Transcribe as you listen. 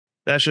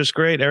That's just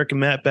great. Eric and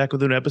Matt back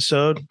with an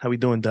episode. How we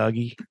doing,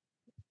 doggy?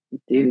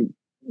 Dude,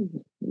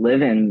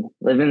 living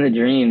the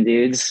dream,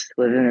 dudes.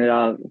 Living it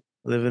up.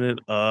 Living it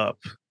up,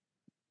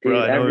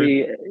 bro. Dude, I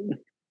know.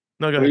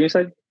 No, go what were ahead. you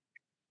saying?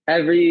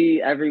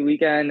 Every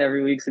weekend,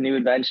 every week's a new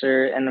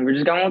adventure, and we're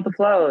just going with the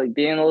flow, like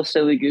being a little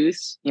silly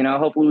goose.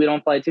 Hopefully we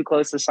don't fly too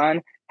close to the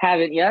sun.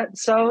 Haven't yet,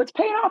 so it's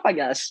paying off, I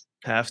guess.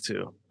 Have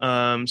to.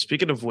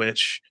 Speaking of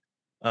which,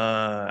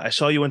 I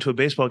saw you went to a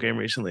baseball game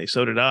recently.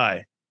 So did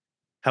I.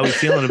 How are we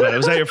feeling about it?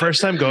 Was that your first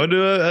time going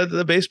to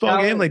a baseball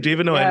game? Now, Like, do you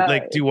even know? yeah.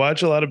 Like, do you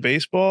watch a lot of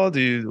baseball?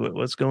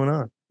 What's going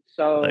on?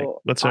 Like, So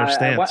what's our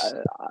stance?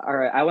 all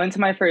right. I went to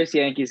my first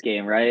Yankees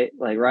game, right?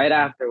 Like right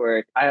after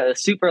work. I had a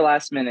super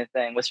last minute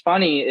thing. What's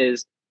funny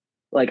is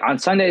like on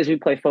Sundays we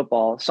play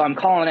football. So I'm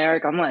calling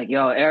Eric. I'm like,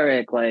 yo,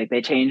 Eric, like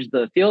they changed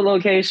the field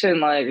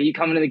location. Like, are you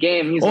coming to the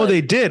game? He's Oh, like,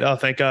 they did. Oh,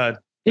 thank God.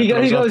 That he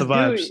throws off the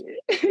goes,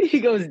 vibes. dude, he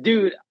goes,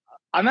 dude,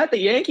 I'm at the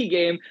Yankee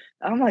game.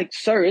 I'm like,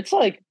 sir, it's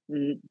like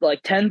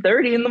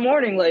 10:30 in the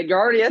morning. Like you're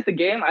already at the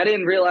game. I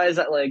didn't realize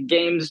that like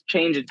games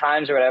change at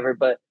times or whatever.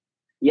 But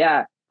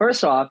yeah,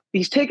 first off,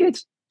 these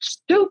tickets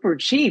super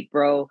cheap,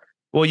 bro.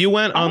 Well, you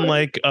went I on was,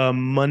 like a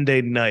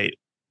Monday night.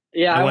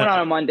 yeah, I I went went. on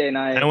a Monday I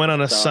night. went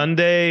on a So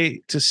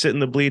Sunday to sit in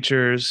the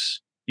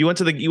bleachers. You went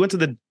to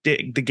the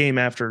game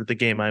after the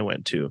game I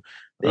went to.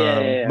 yeah,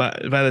 yeah,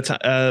 yeah. By the time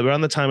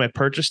around the time I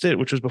purchased it,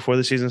 which was before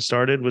the season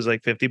started, was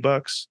like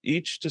 $50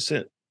 each to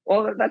sit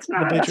Well, in the that's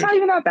not bleachers.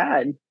 even that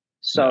bad. No,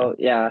 So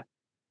yeah.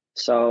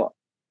 So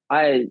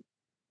I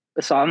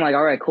so I'm like,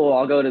 all right, cool.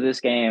 I'll go to this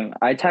game.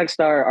 I text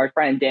our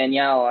friend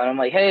Danielle and I'm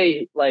like,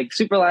 hey, like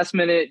super last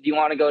minute, do you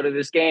want to go to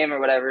this game or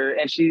whatever?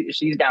 And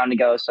she's down to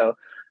go. So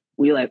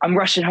I'm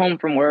rushing home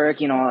from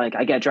work, like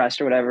I get dressed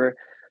or whatever,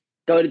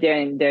 go to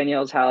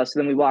Danielle's house,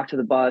 and then we walk to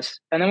the bus.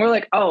 And then we're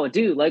like, oh,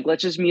 dude, like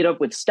let's just meet up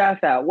with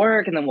Steph at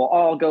work and then we'll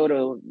all go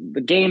to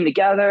the game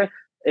together.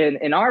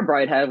 In our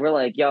bright head, we're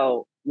like,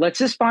 yo, let's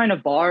just find a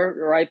bar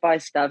right by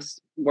Steph's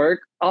work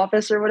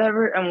office or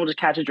whatever, and we'll just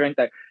catch a drink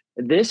there.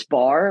 This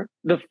bar,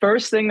 the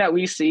first thing that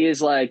we see is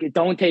like,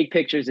 don't take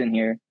pictures in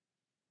here.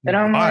 And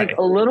I'm like, why?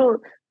 a little,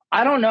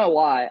 I don't know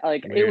why.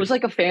 Like, it Weird. was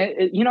like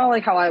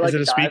like how I Is like it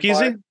a a dive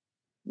speakeasy? bar.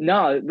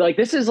 No, like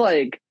this is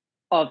like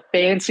a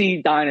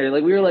fancy diner.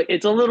 Like we were like,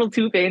 it's a little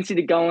too fancy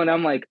to go in.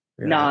 I'm like,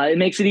 Yeah, nah, it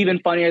makes it even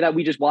funnier that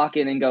we just walk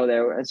in and go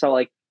there. And so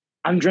like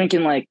I'm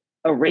drinking like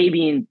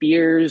Arabian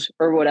beers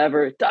or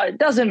whatever. It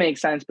doesn't make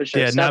sense, but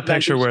sure. yeah, Steph not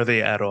picture ventured.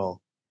 worthy at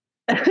all.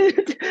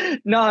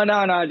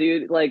 No,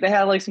 dude. Like they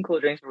had like some cool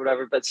drinks or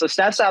whatever. But so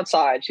Steph's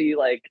outside. She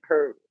like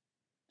her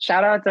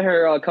shout out to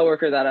her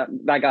coworker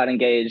that got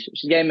engaged.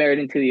 She's getting married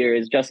in 2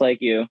 years, just like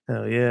you.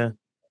 Hell yeah.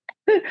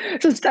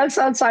 So Steph's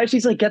outside.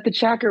 She's like, get the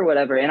check or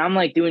whatever. And I'm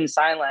like doing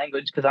sign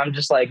language because I'm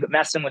just like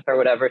messing with her, or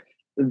whatever.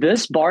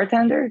 This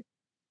bartender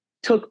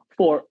took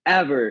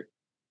forever.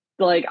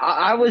 Like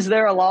I was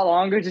there a lot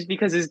longer just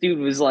because this dude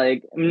was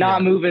like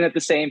not Yeah, moving at the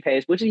same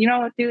pace, which you know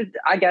what, dude,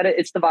 I get it.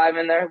 It's the vibe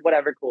in there,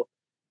 whatever, cool.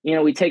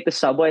 We take the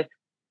subway.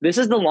 This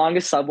is the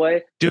longest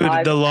subway dude,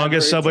 I've the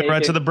longest ever subway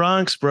ride to the taken.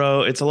 Bronx,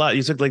 bro. It's a lot.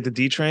 You took like the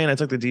D train. I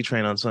took the D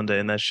train on Sunday,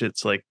 and that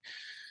shit's like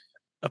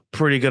a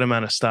pretty good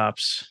amount of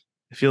stops.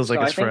 It feels So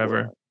like I it's think forever.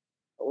 It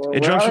we're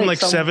jumps from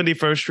like like some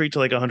 71st Street to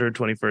like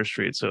 121st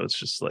Street. So it's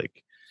just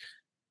like,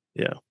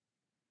 yeah.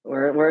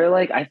 we're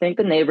like I think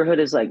the neighborhood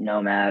is like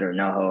Nomad or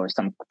NoHo or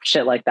some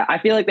shit like that. I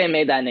feel like they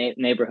made that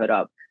neighborhood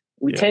up.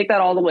 We Yeah. take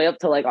that all the way up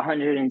to like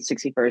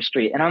 161st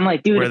Street, and I'm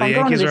like, dude, Where if the I'm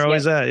going to Yankees are this game,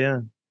 always at. Yeah.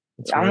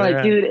 That's I'm where they're like,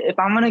 at. dude, if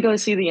I'm gonna go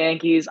see the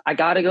Yankees, I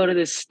gotta go to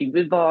this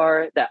stupid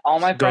bar that all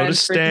my Go to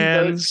friends freaking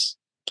go stands.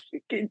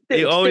 You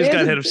to. always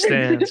got hit of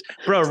stands.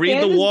 Bro, read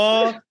the Stands is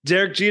wall.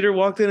 Derek Jeter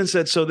walked in and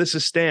said, so this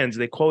is stands.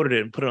 They quoted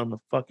it and put it on the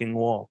fucking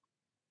wall.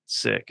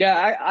 Sick.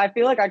 yeah. I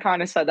feel like I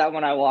kind of said that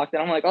when I walked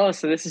in. I'm like, oh,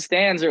 so this is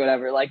stands or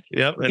whatever. Like,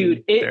 Yep. dude,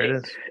 And there it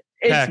is.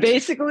 Packed.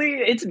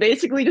 it's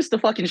basically just a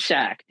fucking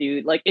shack,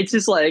 dude. Like, it's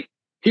just like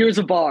here's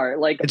a bar,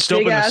 like It's dope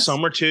big in the ass.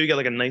 summer too. You got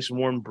like a nice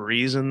warm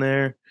breeze in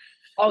there.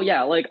 Oh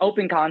yeah, like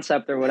open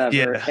concept or whatever.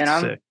 Yeah, And it's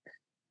I'm sick.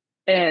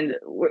 and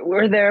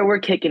we're there, we're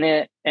kicking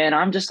it, and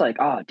I'm just like,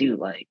 oh, dude,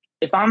 like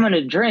if I'm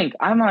gonna drink,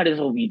 I might as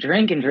well be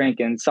drinking.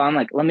 So I'm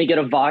like, let me get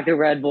a vodka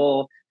Red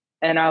Bull,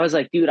 and I was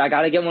like, dude, I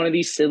gotta get one of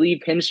these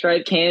silly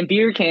pinstripe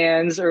beer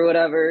cans or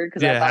whatever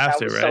because I Yeah, thought have that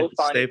to, was right? so It's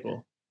funny.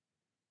 staple.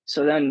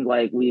 So then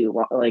we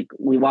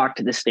walk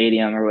to the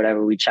stadium or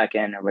whatever, we check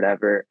in or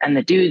whatever, and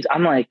the dudes,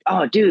 I'm like,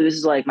 oh, dude, this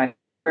is like my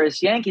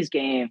first Yankees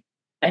game.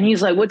 And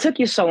he's like, what took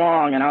you so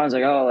long? And I was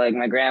like, oh, like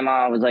my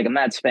grandma was like a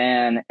Mets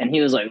fan. And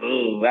he was like,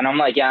 ooh. And I'm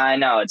like, yeah, I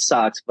know it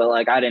sucks, but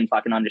like I didn't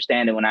fucking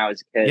understand it when I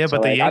was a Yeah, kid. So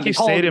but the like I've Yankee been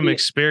told to Stadium be,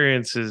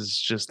 experience is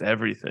just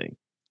everything.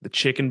 The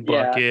chicken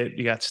yeah, bucket,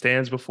 you got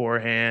stands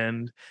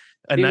beforehand,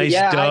 a dude, nice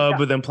yeah, dub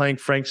with them playing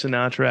Frank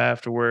Sinatra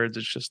afterwards.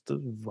 It's just the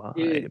dude.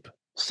 vibe.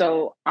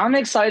 So I'm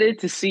excited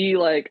to see,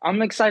 like,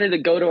 I'm excited to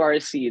go to our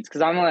seats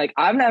because I'm like,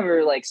 I've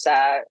never like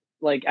sat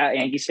like at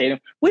Yankee Stadium.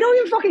 We don't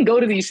even fucking go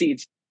to these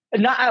seats.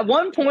 Not at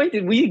one point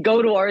did we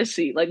go to our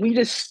seat. Like we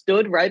just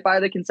stood right by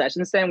the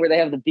concession stand where they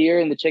have the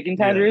beer and the chicken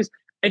Yeah. tenders.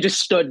 and just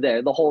stood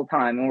there the whole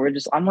time. And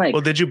I'm like,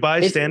 Well, did you buy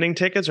it's, standing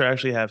tickets or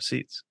actually have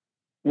seats?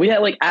 we had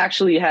like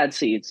actually had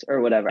seats or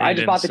whatever. And I you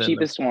just didn't bought the sit in them.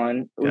 cheapest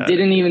one. We Got it.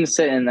 didn't even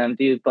sit in them,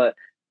 dude. But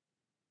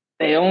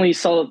they only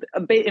sold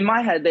in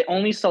my head. They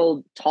only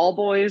sold tall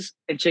boys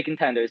and chicken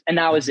tenders, and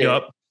that was it.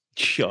 Yup.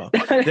 Yup.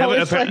 That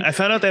was like, I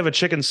found out they have a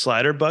chicken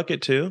slider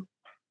bucket too.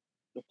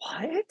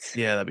 what?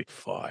 Yeah, that'd be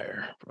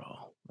fire,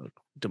 bro. I'd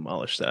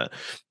demolish that.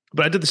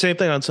 But I did the same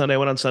thing on Sunday. I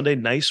went on Sunday.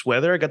 Nice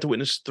weather. I got to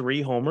witness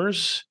 3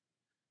 homers.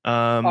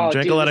 Oh, Drank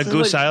a dude, lot this of is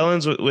Goose what.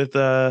 Islands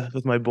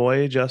with my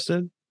boy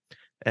Justin,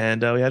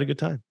 and we had a good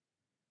time.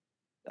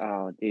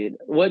 Oh, dude,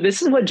 what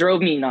this is what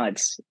drove me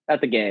nuts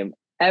at the game.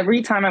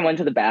 Every time I went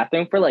to the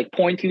bathroom for like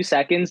 0.2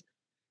 seconds,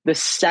 the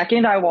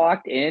second I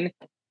walked in,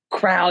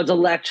 crowds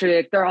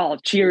electric. They're all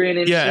cheering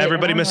and Yeah, shit. And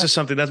everybody I'm misses like,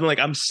 something. That's when, like,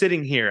 I'm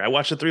sitting here. I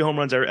watched the 3 home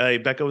runs.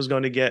 Becca was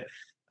going to get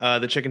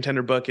the chicken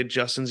tender bucket.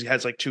 Justin's he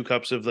has like 2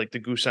 cups of like the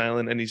Goose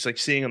Island, and he's like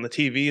seeing on the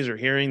TVs or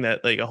hearing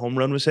that like a home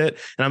run was hit,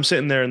 and I'm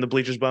sitting there in the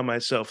bleachers by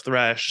myself,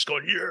 thrash, just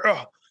going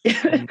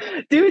yeah.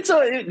 dude.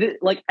 So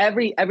like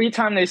every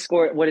time they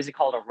score, what is it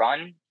called? A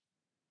run?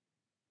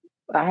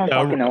 I don't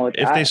Yeah, fucking know what.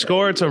 if they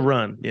score, it's a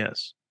run.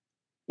 Yes.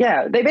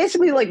 Yeah, they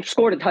basically like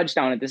scored a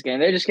touchdown at this game.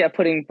 They just kept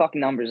putting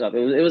fucking numbers up.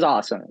 It was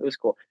awesome. It was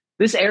cool.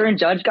 This Aaron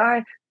Judge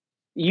guy,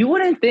 you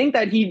wouldn't think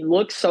that he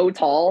looks so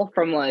tall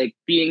from like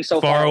being so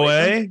Far far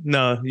away. away?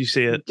 No, you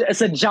see it.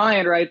 It's a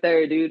giant right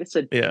there, dude.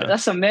 Yeah.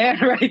 That's a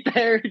man right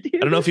there, dude. I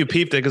don't know if you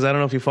peeped it because I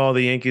don't know if you follow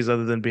the Yankees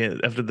other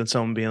than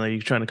someone being like,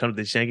 you're trying to come to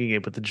this Yankee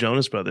game. But the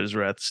Jonas Brothers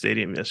were at the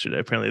stadium yesterday.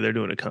 Apparently, they're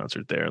doing a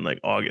concert there in like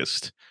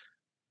August.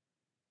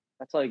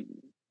 That's like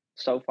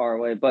so far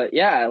away. But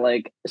yeah,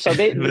 like so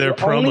They're only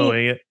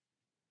promoting it.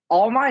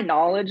 all my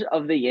knowledge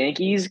of the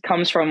Yankees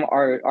comes from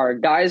our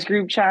guys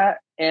group chat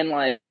and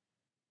like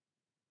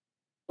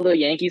the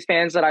Yankees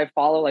fans that I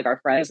follow, like our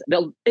friends,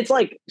 it's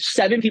like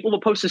 7 people will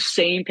post the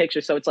same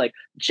picture. So it's like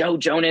Joe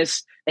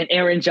Jonas and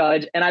Aaron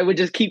Judge, and I would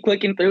just keep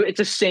clicking through. It's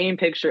the same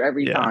picture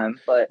every Yeah. time.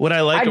 But What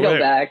I like, I'd go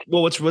back.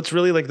 well, what's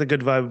really like the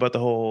good vibe about the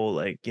whole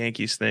like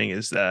Yankees thing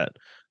is that,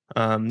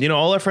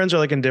 all our friends are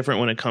like indifferent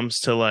when it comes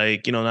to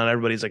like, not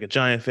everybody's like a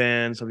Giant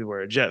fan. Some people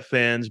are Jet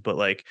fans, but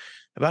like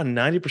about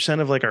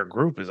 90% of like our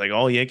group is like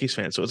all Yankees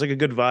fans. So it's like a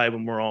good vibe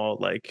when we're all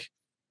like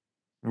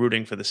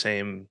rooting for the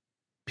same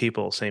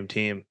people, same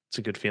team. It's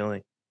a good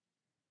feeling.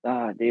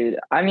 Oh, dude.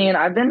 I mean,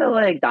 I've been to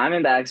like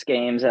Diamondbacks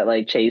games at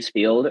like Chase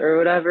Field or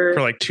whatever. For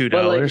like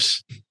But like,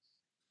 $2.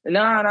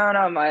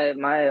 no.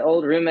 My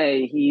old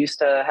roommate, he used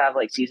to have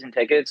like season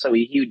tickets, so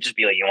he would just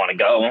be like, "You want to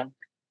go?"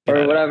 or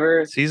Yeah.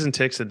 whatever. Season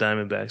tickets at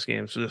Diamondbacks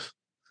games. Ugh.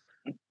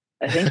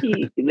 I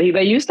think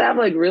they used to have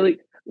like really.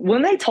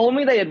 When they told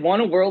me they had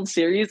won a World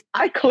Series,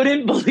 I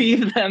couldn't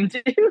believe them,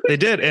 dude. They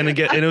did, and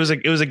it was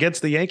like it was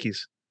against the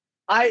Yankees.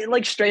 I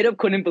like straight up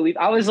couldn't believe.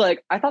 I was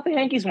like, I thought the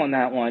Yankees won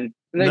that one.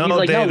 And then No,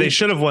 he's like, they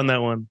should have won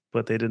that one,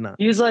 but they did not.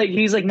 he's like,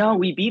 no,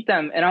 we beat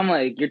them. And I'm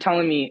like, you're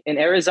telling me an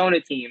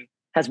Arizona team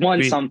has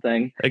won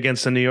something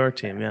against the New York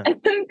team, yeah.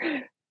 And then,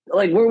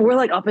 like we're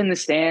like up in the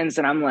stands,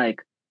 and I'm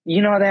like, they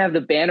have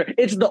the banner.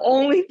 It's the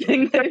only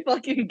thing they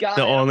fucking got.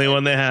 The only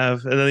one they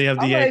have, and then you have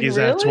the Yankees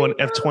like, really,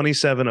 have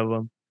 27 of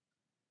them.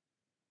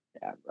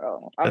 Yeah,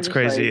 bro. That's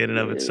crazy like, in and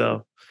of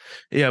itself.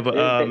 Yeah,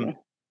 but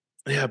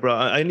yeah,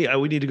 bro.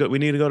 We need to go. We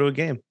need to go to a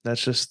game.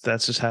 That's just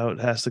how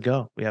it has to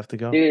go. We have to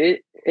go. Dude,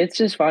 it's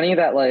just funny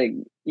that like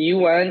you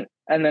went,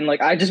 and then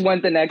like I just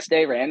went the next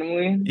day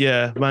randomly.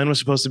 Yeah, mine was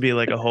supposed to be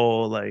like a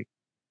whole like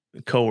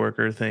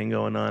coworker thing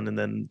going on, and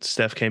then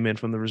Steph came in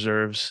from the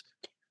reserves.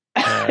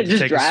 Just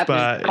take a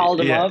spot.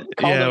 Called him up.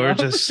 We're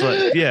just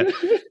like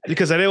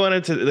because I didn't want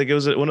it to like it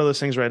was one of those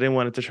things where I didn't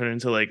want it to turn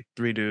into like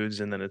 3 dudes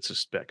and then it's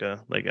just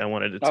Becca. Like I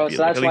wanted it to be so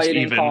like, that's at why least you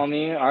didn't even. call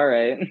me. All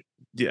right.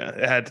 Yeah,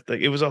 it had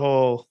like it was a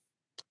whole.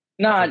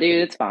 Nah,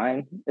 dude, it's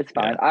fine. It's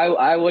fine. Yeah.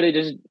 I would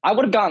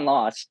have gotten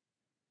lost.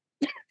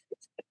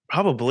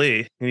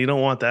 Probably, and you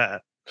don't want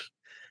that.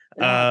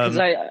 Because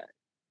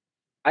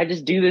I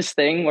just do this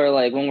thing where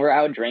like when we're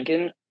out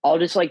drinking, I'll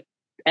just like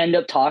end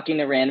up talking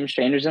to random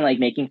strangers and like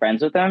making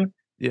friends with them.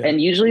 Yeah.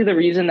 And usually the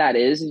reason that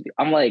is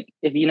I'm like,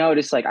 if you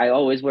notice, like I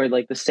always wear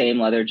like the same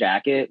leather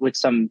jacket with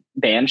some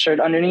band shirt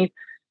underneath.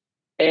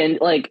 And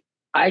like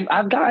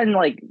I've gotten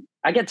like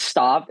I get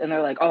stopped and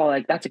they're like, oh,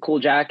 like that's a cool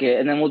jacket.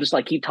 And then we'll just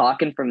like keep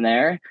talking from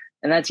there.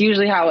 And that's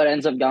usually how it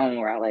ends up going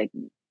where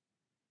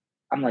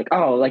I'm like,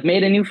 oh, like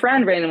made a new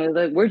friend randomly.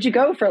 Like, where'd you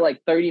go for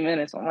like 30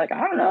 minutes? I'm like,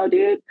 I don't know,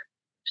 dude.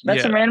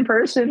 Met some random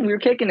person. We were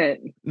kicking it.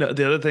 No,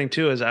 the other thing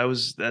too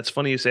is that's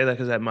funny you say that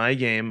because at my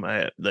game,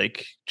 I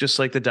like just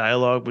like the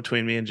dialogue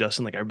between me and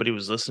Justin, like everybody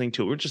was listening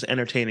to it. We're just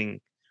entertaining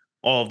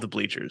all of the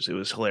bleachers. It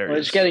was hilarious.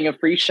 We're just getting a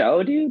free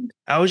show, dude.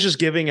 I was just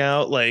giving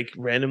out like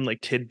random like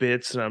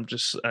tidbits, and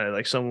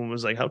like someone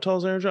was like, "How tall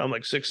is Aaron Judge?" I'm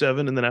like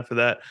 6'7", and then after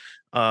that,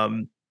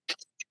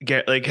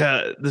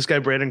 this guy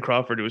Brandon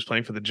Crawford, who was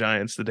playing for the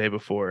Giants the day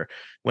before,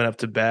 went up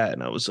to bat,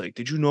 and I was like,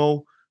 "Did you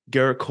know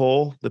Garrett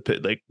Cole,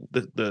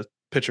 the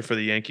pitcher for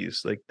the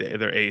Yankees, like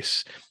their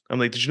ace?" I'm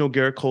like, "Did you know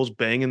Garrett Cole's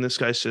banging this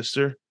guy's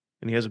sister,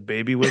 and he has a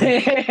baby with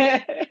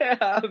him?"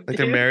 Yeah, Like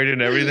they're dude. married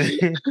and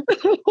everything.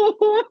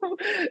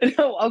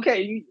 No,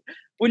 okay.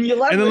 When you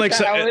left And then with like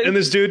so, that, and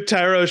this dude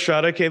Tyro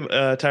Estrada came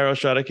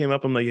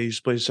up. I'm like, he used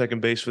to play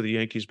second base for the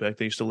Yankees back.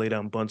 They used to lay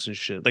down bunts and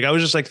shit. Like I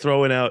was just like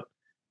throwing out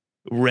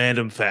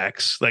random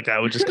facts. Like I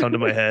would just come to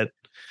my head,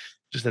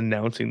 just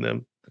announcing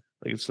them.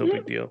 Like it's no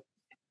big deal.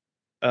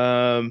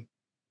 Um,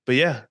 but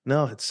yeah,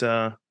 no, it's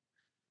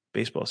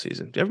baseball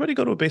season. Everybody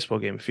go to a baseball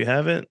game. If you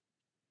haven't,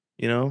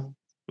 you know,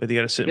 whether you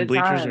got to sit in good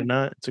bleachers or time.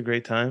 not, it's a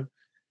great time.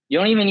 You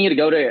don't even need to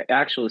go to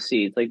actual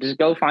seats. Like, just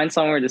go find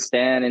somewhere to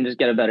stand and just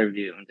get a better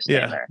view and just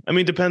stand Yeah. there. I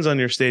mean, depends on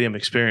your stadium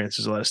experience.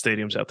 There's a lot of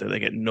stadiums out there that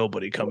get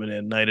nobody coming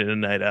in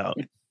and night out.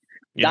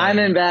 You know what I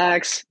mean?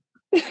 Diamondbacks,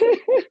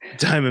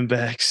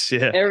 Diamondbacks.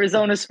 Yeah.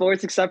 Arizona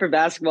sports except for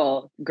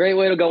basketball. Great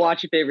way to go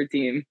watch your favorite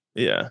team.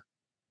 Yeah.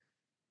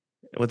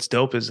 What's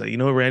dope is that you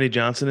know who Randy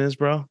Johnson is,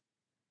 bro?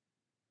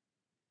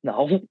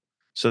 No.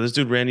 So this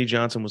dude, Randy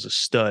Johnson, was a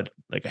stud,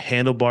 like a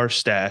handlebar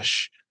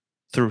stash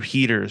through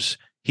heaters.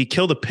 He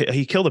killed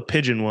a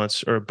pigeon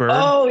once or a bird.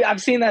 Oh,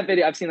 I've seen that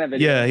video. I've seen that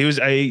video. Yeah, he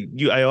was. I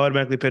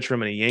automatically picture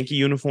him in a Yankee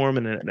uniform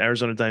and an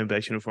Arizona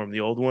Diamondbacks uniform.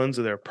 The old ones,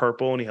 they're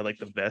purple, and he had like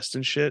the vest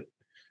and shit,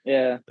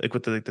 Yeah. like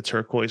with the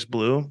turquoise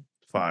blue.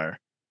 Fire.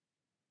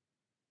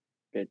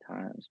 Good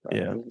times, bro.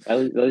 Yeah.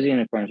 Those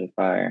uniforms are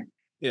fire.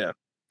 Yeah.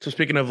 So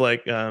speaking of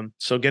like,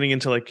 so getting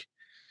into like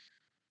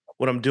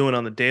what I'm doing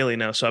on the daily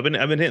now. So I've been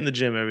hitting the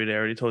gym every day. I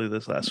already told you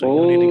this last week.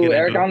 Oh,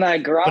 Eric on that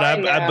But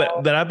grind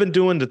now. I've been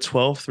doing the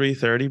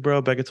 12-3-30,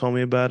 bro. Becca told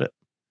me about it.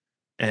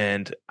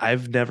 And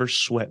I've never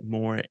sweat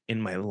more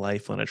in my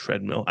life on a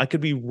treadmill. I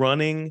could be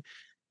running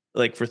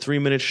like for 3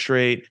 minutes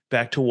straight,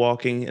 back to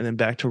walking, and then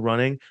back to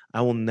running.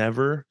 I will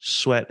never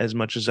sweat as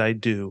much as I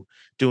do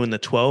doing the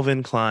 12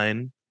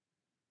 incline,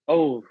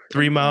 Oh,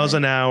 3 miles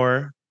an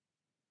hour,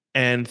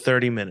 and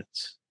 30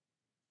 minutes.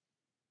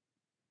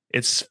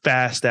 It's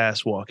fast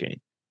ass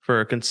walking for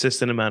a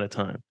consistent amount of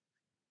time.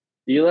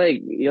 You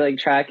like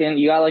tracking?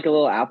 You got like a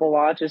little Apple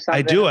Watch or something?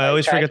 I do. I like,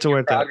 always forget to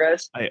wear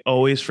progress? that. I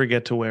always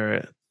forget to wear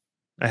it.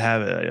 I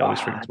have it. I always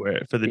forget to wear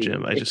it for the dude,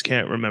 gym. I just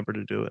can't remember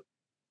to do it.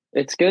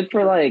 It's good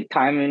for like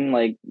timing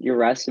like your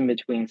rest in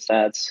between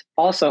sets.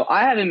 Also,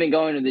 I haven't been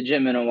going to the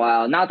gym in a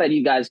while. Not that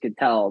you guys could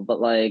tell,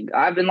 but like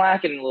I've been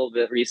lacking a little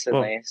bit recently.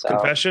 Well, so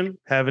confession,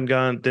 didn't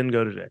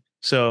go today.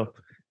 So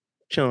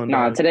chilling.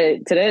 nah, Dog.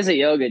 today is a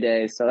yoga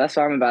day, so that's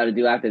what I'm about to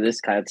do after this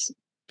cuts.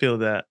 Feel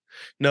that.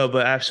 No,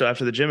 but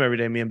after the gym every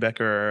day, me and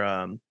Becca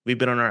are we've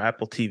been on our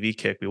Apple TV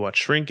kick. We watch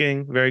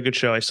Shrinking, very good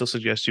show. I still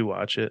suggest you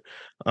watch it.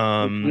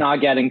 Not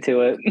getting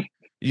to it.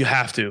 You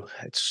have to.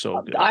 It's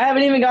so good. I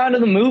haven't even gotten to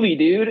the movie,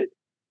 dude.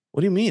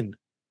 What do you mean?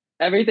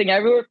 Everything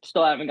Everywhere,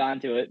 still haven't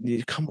gotten to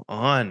it. Come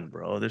on,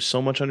 bro. There's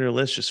so much on your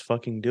list. Just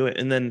fucking do it.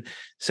 And then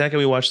second,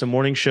 we watched the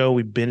morning show.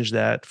 We binged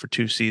that for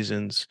 2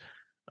 seasons.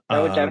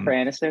 That with Jennifer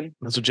Aniston.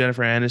 That's with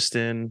Jennifer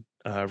Aniston,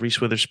 Reese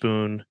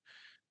Witherspoon.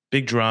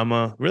 Big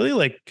drama. Really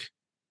like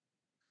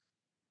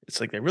it's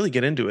like they really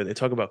get into it. They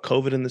talk about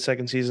COVID in the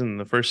second season and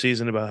the first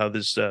season about how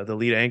this the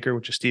lead anchor,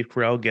 which is Steve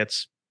Carell,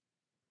 gets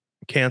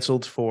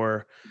canceled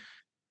for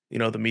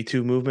the Me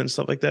Too movement and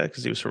stuff like that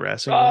because he was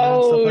harassing women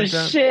and stuff like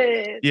that.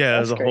 Shit! Yeah,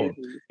 as a whole,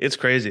 it's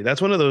crazy.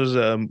 That's one of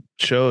those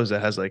shows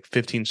that has like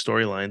 15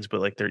 storylines,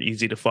 but like they're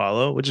easy to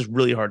follow, which is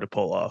really hard to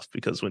pull off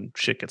because when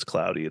shit gets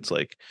cloudy, it's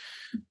like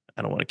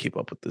I don't want to keep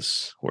up with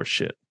this horse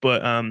shit.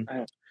 But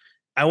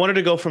I wanted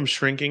to go from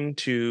Shrinking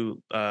to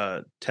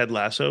Ted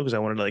Lasso because I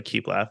wanted to like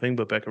keep laughing,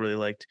 but Becca really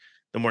liked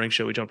the morning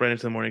show. We jumped right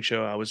into the morning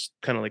show. I was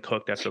kind of like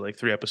hooked after like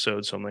 3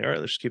 episodes. So I'm like, all right,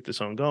 let's keep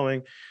this on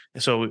going.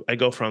 And so I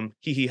go from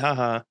hee hee ha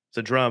ha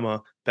to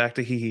drama back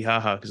to hee hee ha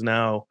ha because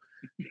now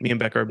me and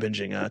Becca are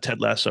binging Ted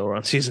Lasso. We're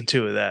on season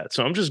 2 of that.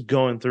 So I'm just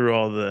going through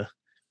all the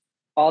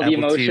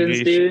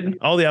emotions, dude.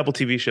 All the Apple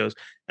TV shows.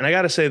 And I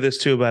got to say this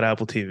too about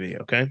Apple TV.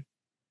 Okay.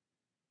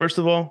 First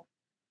of all,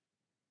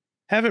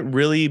 haven't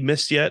really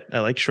missed yet. I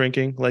like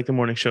Shrinking, like the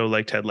morning show,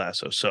 like Ted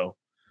Lasso. So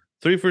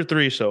 3 for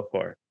 3 so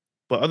far.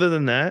 But other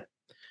than that,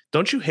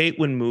 don't you hate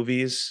when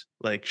movies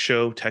like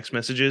show text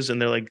messages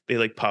and they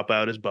like pop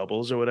out as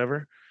bubbles or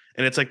whatever?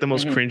 And it's like the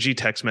most cringy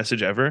text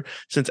message ever.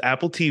 Since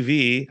Apple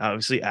TV,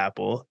 obviously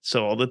Apple,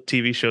 so all the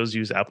TV shows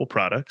use Apple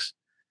products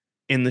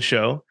in the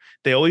show.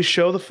 They always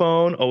show the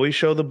phone, always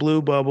show the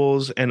blue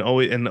bubbles, and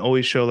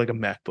always show like a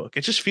MacBook.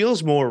 It just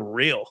feels more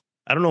real.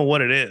 I don't know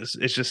what it is.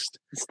 It's just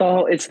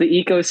it's the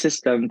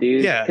ecosystem,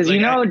 dude. Yeah, because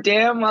like,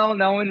 damn well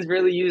no one's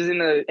really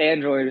using an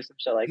Android or some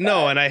shit like that.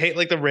 No, and I hate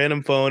like the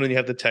random phone and you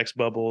have the text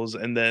bubbles,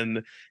 and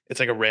then it's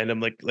like a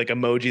random like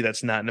emoji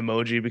that's not an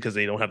emoji because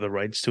they don't have the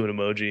rights to an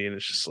emoji, and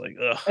it's just like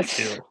ugh.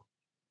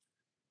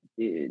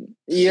 Dude.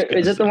 Yeah,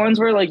 is it the ones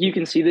where like you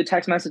can see the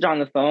text message on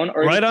the phone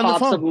or right on the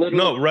phone? literally...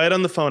 No, right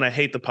on the phone. I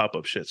hate the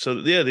pop-up shit. So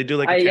yeah, they do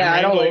like a camera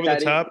I don't angle like over that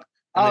the top.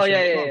 Oh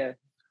yeah.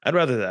 I'd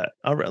rather that.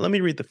 Let me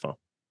read the phone.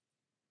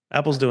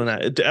 Apple's doing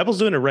that. Apple's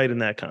doing it right in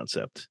that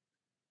concept,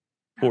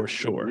 for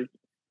sure.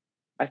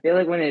 I feel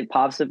like when it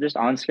pops up just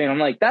on screen, I'm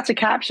like, that's a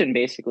caption,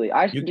 basically.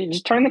 You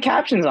just turn the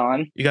captions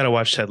on. You got to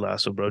watch Ted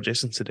Lasso, bro.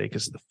 Jason Sudeikis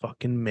is the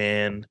fucking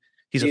man.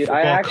 He's a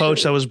football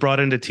coach that was brought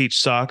in to teach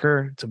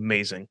soccer. It's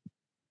amazing.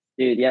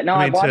 dude. Yeah, no,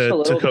 I I've mean, watched a to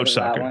little bit coach of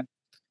that soccer. one.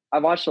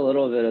 I've watched a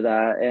little bit of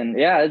that, and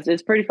yeah,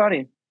 it's pretty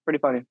funny. Pretty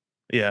funny.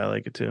 Yeah, I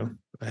like it too.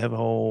 I have a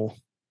whole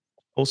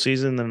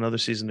season and another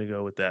season to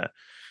go with that.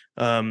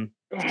 Um,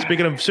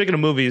 speaking of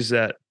movies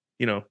that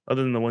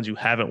other than the ones you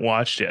haven't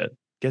watched yet,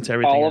 get to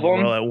everything All of in the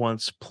world them. at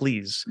once,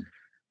 please.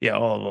 Yeah,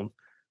 all of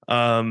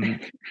them.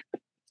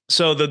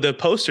 So the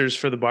posters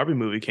for the Barbie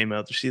movie came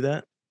out. Did you see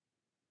that?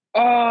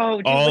 Oh,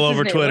 dude, All what's his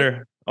over name?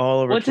 Twitter. All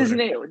over What's his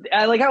Twitter. name?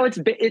 I like how it's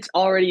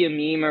already a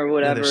meme or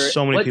Yeah, there's whatever.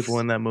 so many people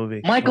What's in that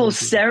movie. So Michael many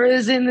people.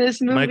 Cera's in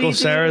this Michael movie,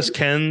 Cera's dude?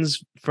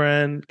 Ken's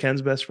friend,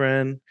 Ken's best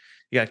friend.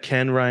 You got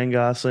Ken Ryan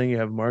Gosling. You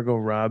have Margot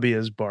Robbie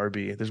as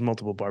Barbie. There's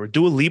multiple Barbie.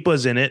 Dua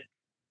Lipa's in it.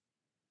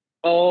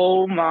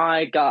 Oh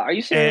my God. Are you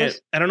And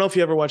serious? I don't know if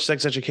you ever watched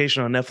Sex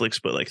Education on Netflix,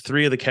 but like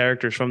three of the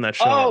characters from that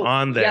show are Oh,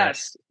 on there.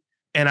 yes.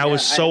 And I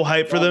was Yeah, I so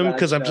hyped for love them that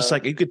because I'm just show.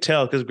 like, you could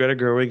tell because Greta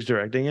Gerwig's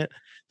directing it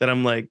that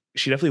I'm like,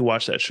 she definitely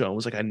watched that show and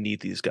was like, I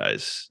need these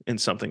guys in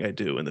something I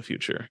do in the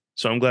future.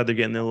 So I'm glad they're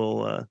getting their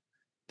little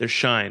their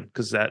shine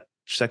because that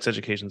Sex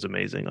Education is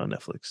amazing on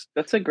Netflix.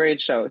 That's a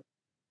great show.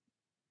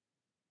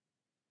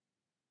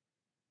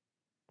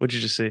 What'd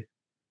you just see?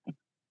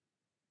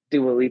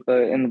 Dua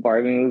Lipa in the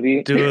Barbie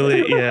movie.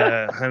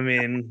 Yeah. I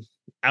mean,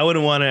 I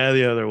wouldn't want it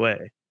any other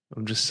way.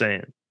 I'm just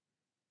saying.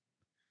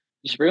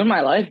 Just ruined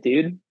my life,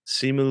 dude.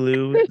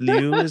 Simu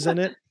Liu is in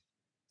it.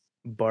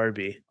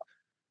 Barbie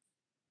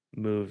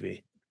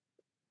movie.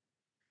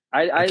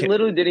 I I can't.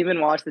 literally didn't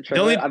even watch the The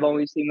trailer. only I've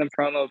only seen the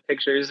promo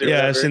pictures or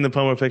Yeah, I've seen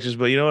whatever. the promo pictures,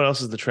 but you know what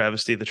else is the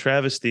travesty? The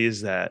travesty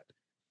is that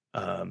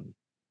um,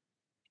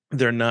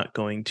 they're not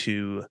going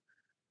to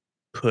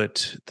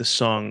put the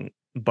song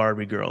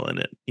Barbie Girl in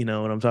it. You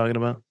know what I'm talking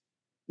about?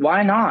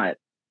 Why not?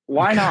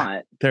 Why Because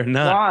not? they're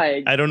not.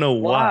 Why? I don't know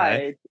why.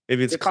 Why?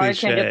 Maybe it's They probably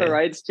can't get the cliche.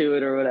 rights to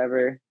it or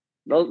whatever.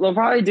 They'll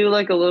probably do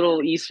like a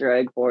little Easter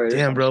egg for it or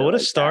Damn, some bro, shit what a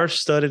like that.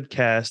 star-studded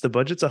cast. The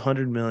budget's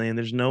 100 million.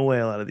 There's no way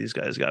a lot of these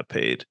guys got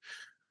paid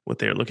what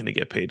they're looking to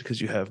get paid because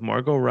you have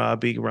Margot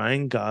Robbie,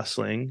 Ryan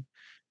Gosling,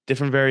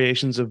 different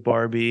variations of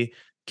Barbie,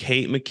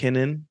 Kate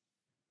McKinnon,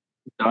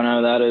 Don't know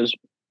who that is.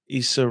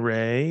 Issa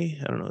Rae.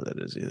 I don't know what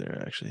that is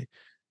either, actually.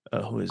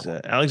 Who is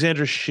that?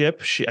 Alexandra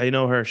Shipp. I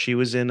know her. She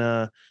was in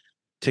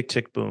Tick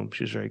Tick Boom.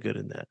 She was very good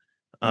in that.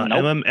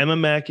 Nope. Emma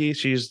Mackey.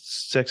 She's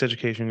Sex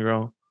Education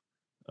girl.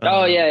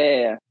 Oh Um, yeah, yeah,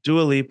 yeah.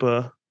 Dua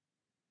Lipa.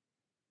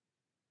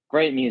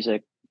 Great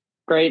music.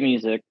 Great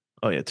music.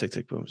 Oh yeah, Tick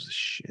Tick Boom's the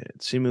shit.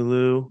 Simu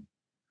Liu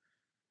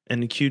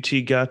and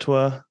QT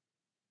Gatwa.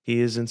 He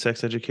is in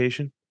Sex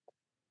Education.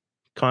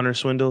 Connor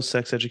Swindle,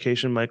 Sex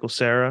Education. Michael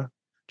Sarah.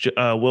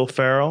 Will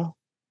Ferrell.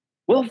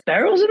 Will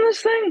Ferrell's in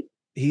this thing?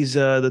 He's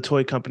the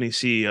toy company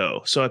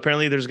CEO. So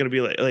apparently there's gonna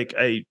be like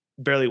I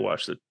barely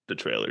watched the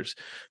trailers,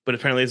 but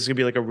apparently it's gonna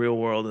be like a real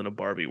world and a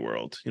Barbie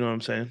world. You know what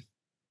I'm saying?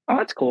 Oh,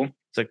 that's cool.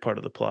 It's like part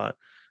of the plot.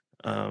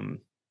 Um,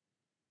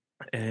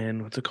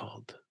 and what's it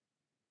called?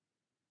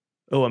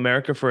 Oh,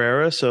 America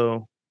Ferrera.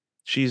 So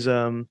she's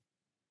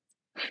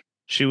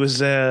she was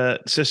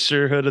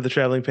Sisterhood of the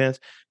Traveling Pants.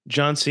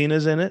 John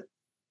Cena's in it.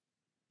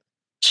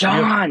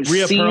 John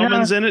Rhea Cena.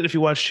 Perlman's in it. If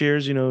you watch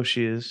Cheers, you know who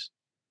she is.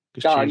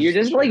 Dog, you're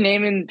Cheers, just like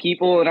naming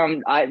people,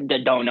 and I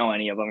don't know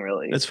any of them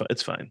really. it's fine.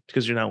 It's fine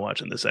because you're not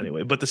watching this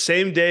anyway. But the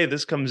same day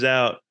this comes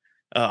out,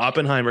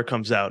 Oppenheimer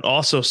comes out,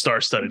 also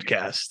star-studded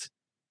cast,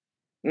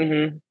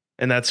 Mm-hmm.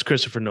 and that's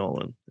Christopher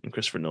Nolan. And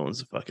Christopher Nolan's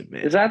the fucking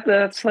man. Is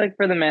that's like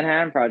for the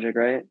Manhattan Project,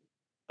 right?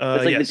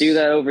 It's like the dude Yes,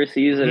 that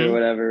oversees it or hmm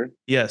whatever.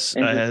 yes.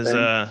 As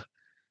Interesting.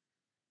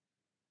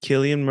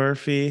 Killian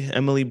Murphy,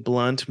 Emily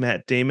Blunt,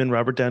 Matt Damon,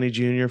 Robert Downey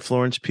Jr.,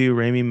 Florence Pugh,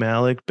 Rami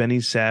Malek, Benny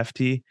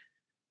Safdie.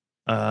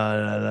 La,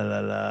 la, la,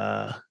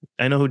 la.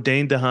 I know who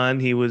Dane DeHaan.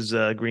 He was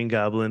Green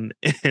Goblin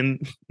in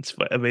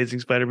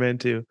Amazing Spider-Man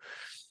 2.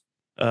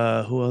 Who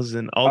else is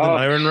in Alden Oh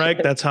Ehrenreich?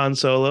 shit. That's Han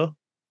Solo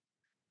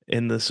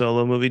in the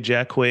Solo movie.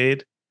 Jack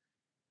Quaid,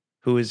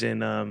 who is in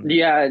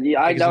Yeah, I I think he's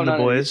in don't The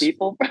know these Boys.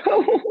 people,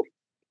 bro.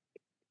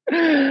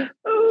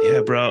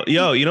 Yeah, bro.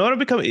 Yo, you know what I'm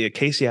becoming? Yeah,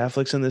 Casey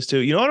Affleck's in this too.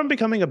 You know what I'm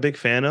becoming a big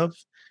fan of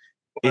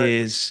But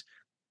is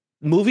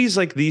movies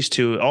like these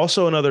two.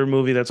 Also, another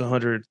movie that's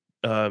 $100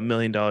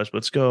 million.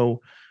 Let's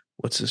go.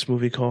 What's this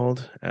movie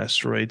called?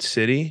 Asteroid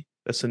City.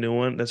 That's the new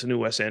one. That's a new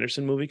Wes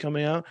Anderson movie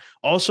coming out.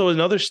 Also,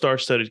 another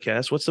star-studded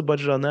cast. What's the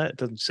budget on that? It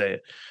doesn't say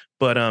it,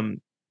 but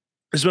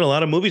there's been a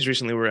lot of movies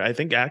recently where I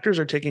think actors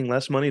are taking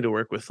less money to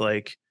work with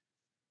like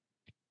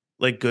good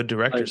like,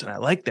 directors, and I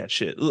like that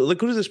shit. Look,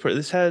 who does this?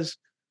 This has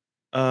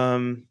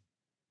um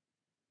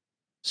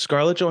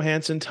Scarlett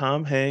Johansson,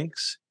 Tom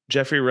Hanks,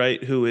 Jeffrey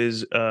Wright, who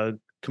is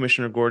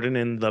Commissioner Gordon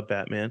in The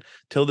Batman,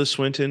 Tilda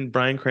Swinton,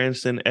 Bryan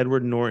Cranston,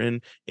 Edward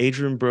Norton,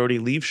 Adrian Brody,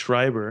 Liev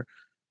Schreiber.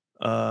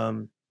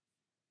 Um,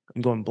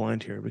 I'm going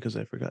blind here because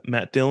I forgot.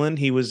 Matt Dillon,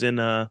 he was in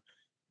The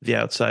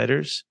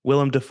Outsiders.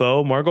 Willem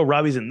Dafoe, Margot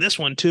Robbie's in this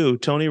one too.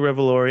 Tony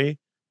Revolori,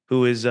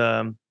 who is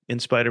in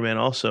Spider-Man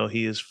also.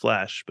 He is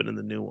Flash, but in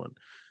the new one.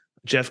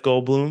 Jeff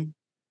Goldblum.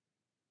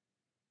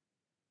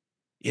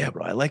 Yeah,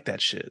 bro, I like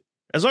that shit.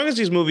 As long as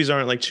these movies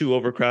aren't like too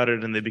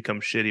overcrowded and they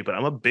become shitty, but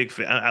I'm a big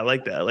fan. I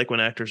like that. I like when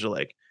actors are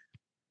like,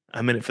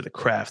 I'm in it for the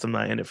craft. I'm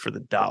not in it for the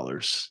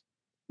dollars.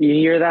 You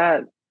hear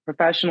that?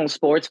 Professional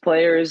sports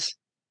players,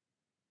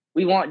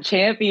 we want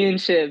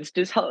championships.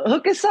 Just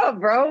hook us up,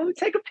 bro.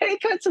 Take a pay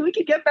cut so we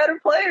can get better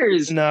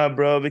players. Nah,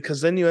 bro,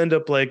 because then you end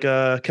up like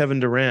Kevin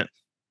Durant.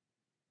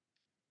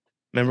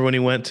 Remember when he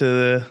went to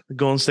the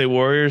Golden State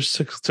Warriors,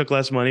 took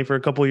less money for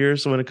a couple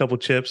years to win a couple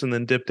chips and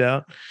then dipped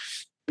out?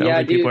 I don't Yeah,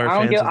 think people dude. are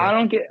fans of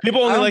that.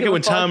 People I only don't like it give a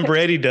when Tom fuck.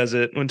 Brady does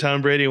it. When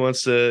Tom Brady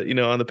wants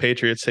to, on the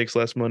Patriots, takes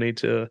less money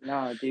to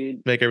No,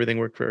 dude. make everything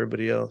work for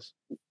everybody else.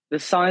 The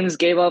Suns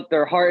gave up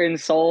their heart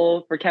and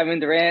soul for Kevin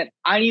Durant.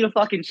 I need a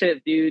fucking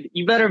chip, dude.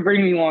 You better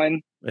bring me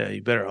one. Yeah,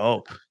 you better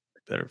hope.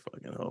 Better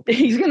fucking hope.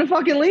 He's gonna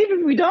fucking leave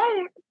if we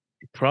don't.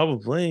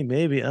 Probably,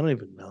 maybe. I don't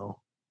even know.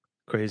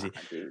 Crazy.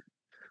 Dude.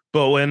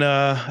 But when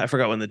I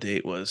forgot when the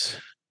date was.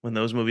 When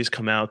those movies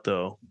come out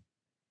though.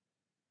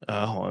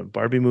 Hold on.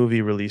 Barbie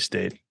movie release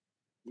date.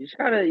 You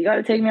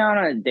gotta take me out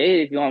on a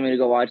date if you want me to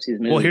go watch these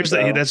movies. Well, here's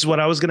that's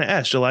what I was gonna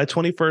ask. July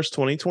 21st,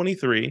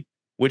 2023.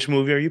 Which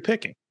movie are you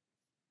picking?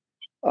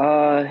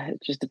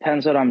 It just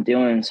depends what I'm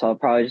doing. So I'll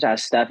probably just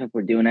ask Steph if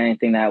we're doing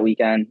anything that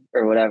weekend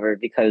or whatever,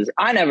 because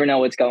I never know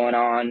what's going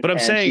on. But I'm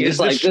saying, is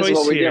this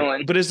choice here?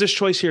 doing. But is this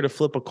choice here to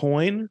flip a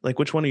coin? Like,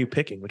 which one are you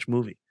picking? Which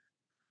movie?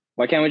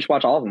 Why can't we just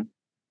watch all of them?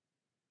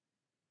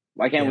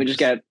 Why can't we just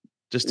get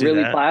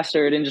really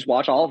plastered and just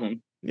watch all of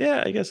them?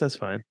 Yeah, I guess that's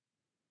fine.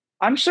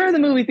 I'm sure the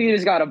movie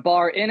theater's got a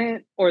bar in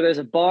it, or there's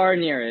a bar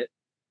near it.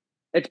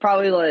 It's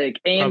probably like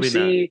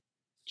AMC,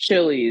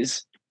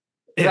 Chili's.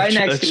 Yeah, right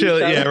next to each other.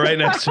 Yeah, right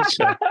next to each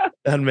other.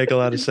 That'd make a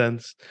lot of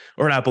sense.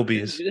 Or an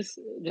Applebee's.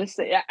 Just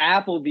say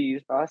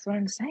Applebee's, bro. That's what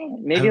I'm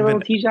saying. Maybe a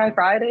little TGI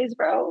Fridays,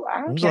 bro.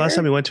 When was the last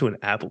time you went to an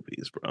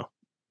Applebee's, bro?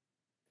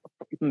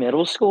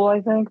 Middle school,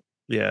 I think.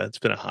 Yeah, it's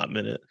been a hot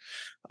minute.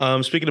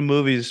 Speaking of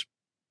movies,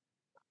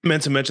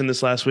 meant to mention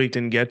this last week,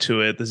 didn't get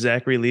to it. The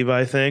Zachary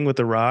Levi thing with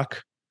The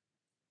Rock.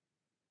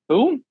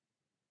 Who?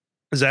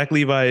 Zach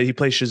Levi, he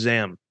plays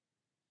Shazam.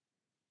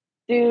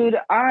 Dude,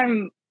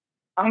 I'm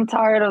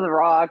tired of The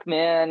Rock,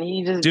 man.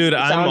 He just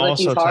sounds like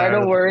he's hard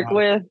to work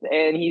with,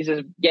 and he's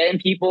just getting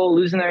people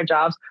losing their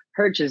jobs.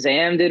 Heard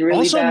Shazam did really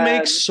also bad.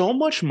 Makes so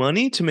much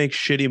money to make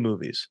shitty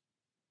movies,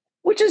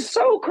 which is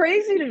so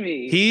crazy to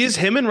me.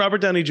 Him and Robert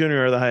Downey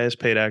Jr. are the highest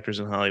paid actors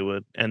in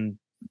Hollywood, and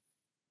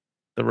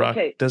The Rock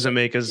doesn't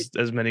make as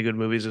many good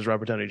movies as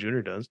Robert Downey Jr.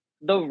 does.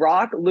 The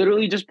Rock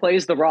literally just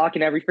plays The Rock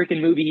in every freaking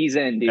movie he's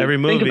in, dude. Every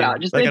movie. Think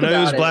about it. I know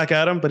he was Black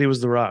Adam, but he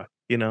was The Rock,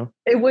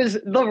 It was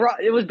The Rock.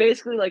 It was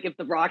basically like if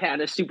The Rock had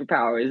a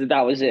superpower,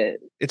 that was it.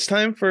 It's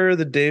time for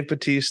the Dave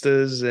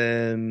Bautistas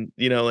and,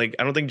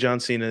 I don't think John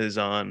Cena is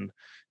on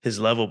his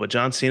level, but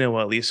John Cena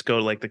will at least go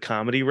like the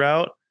comedy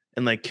route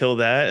and like kill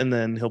that. And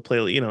then he'll play,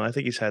 I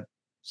think he's had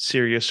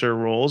seriouser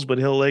roles, but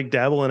he'll like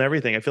dabble in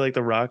everything. I feel like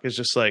The Rock is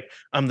just like,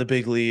 I'm the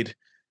big lead.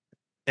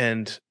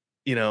 And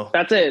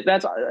that's it.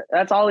 That's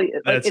all.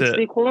 It's the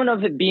equivalent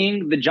of it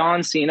being the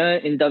John Cena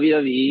in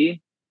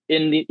WWE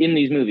in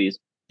these movies.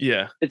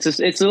 Yeah, it's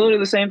literally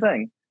the same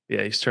thing.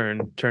 Yeah, he's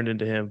turned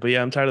into him. But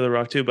yeah, I'm tired of The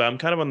Rock too. But I'm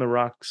kind of on The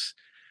Rock's.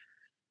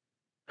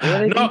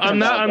 No, I'm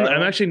not.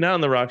 I'm actually not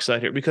on The Rock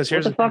side here because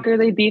what the fuck are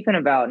they beefing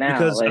about now?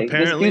 Because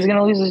apparently he's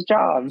gonna lose his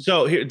job.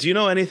 So here, do you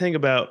know anything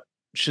about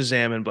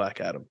Shazam and Black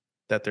Adam?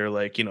 That they're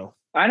like,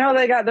 I know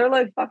they're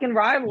like fucking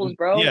rivals,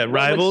 bro. Yeah,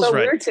 rivals. What's so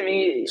right. weird to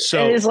me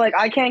is like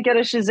I can't get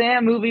a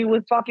Shazam movie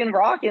with fucking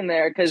Rock in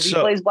there because he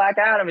plays Black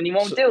Adam and he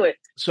won't do it.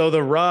 So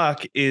The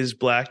Rock is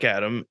Black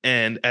Adam,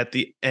 and at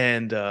the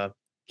end,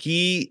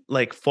 he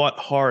like fought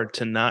hard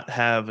to not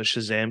have a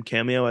Shazam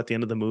cameo at the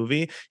end of the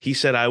movie. He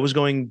said I was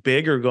going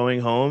big or going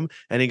home,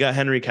 and he got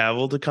Henry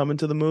Cavill to come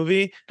into the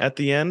movie at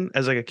the end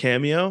as like a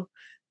cameo,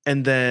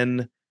 and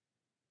then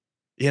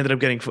Henry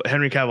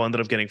Cavill ended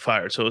up getting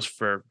fired. So it was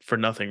for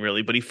nothing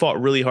really, but he fought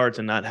really hard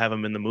to not have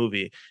him in the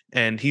movie.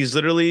 And he's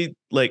literally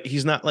like,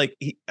 he's not like,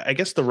 I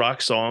guess The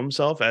Rock saw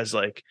himself as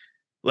like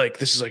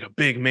this is like a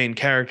big main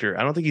character.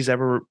 I don't think he's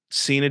ever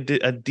seen a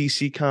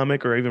DC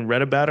comic or even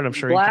read about it. I'm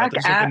sure Black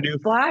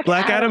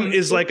Adam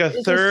is like a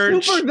third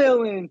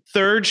supervillain,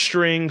 third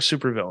string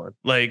supervillain,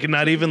 like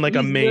not even like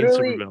a main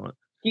supervillain.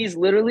 He's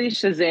literally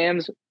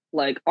Shazam's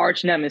like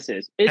arch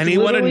nemesis. And he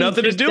wanted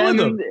nothing to do with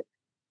him.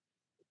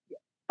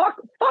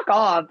 Fuck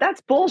off.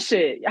 That's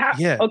bullshit.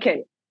 Yeah.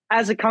 Okay.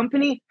 As a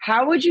company,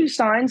 how would you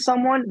sign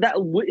someone that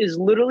is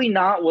literally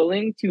not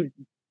willing to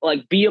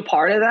like be a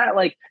part of that?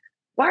 Like,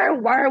 why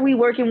are we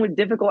working with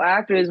difficult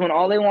actors when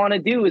all they want to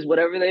do is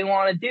whatever they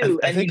want to do?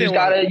 And they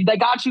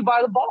got you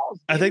by the balls.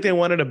 Dude. I think they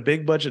wanted a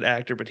big budget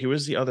actor, but he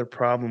was the other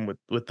problem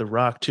with The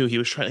Rock too. He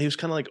was kind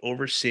of like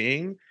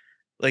overseeing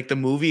like the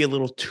movie a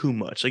little too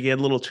much. Like he had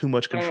a little too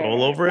much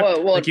control over it.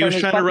 Well, like he was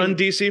trying to run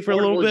DC for a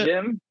little bit.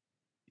 Gym?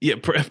 Yeah,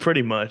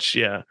 pretty much.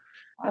 Yeah.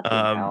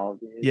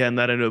 Yeah, and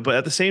that I know. But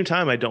at the same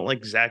time, I don't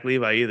like Zach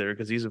Levi either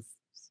because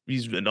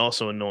he's been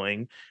also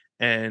annoying,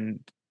 and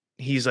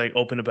he's like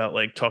open about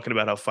like talking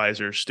about how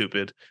Pfizer is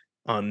stupid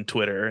on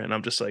Twitter, and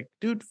I'm just like,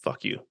 dude,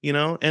 fuck you,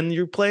 And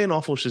you're playing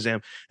awful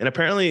Shazam, and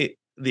apparently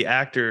the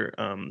actor,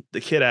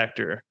 the kid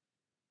actor,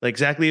 like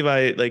Zach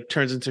Levi, like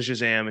turns into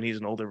Shazam, and he's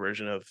an older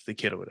version of the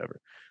kid or whatever.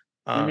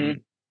 Hmm. Um,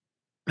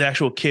 the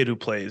actual kid who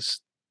plays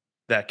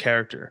that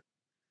character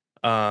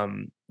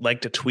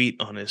liked a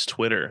tweet on his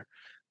Twitter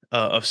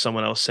of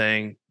someone else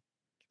saying,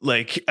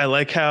 like, I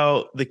like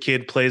how the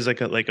kid plays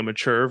like a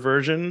mature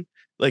version.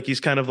 Like he's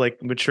kind of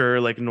like mature,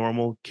 like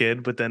normal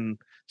kid, but then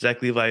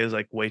Zach Levi is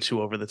like way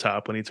too over the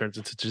top when he turns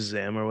into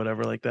Shazam or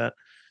whatever like that.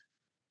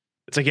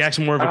 It's like he acts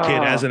more of a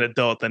kid as Oh, an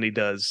adult than he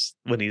does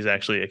when he's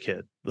actually a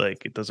kid.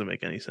 Like it doesn't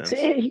make any sense.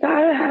 see, you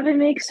gotta have it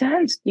make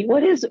sense.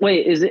 What is,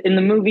 wait, is it in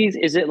the movies?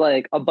 Is it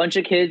like a bunch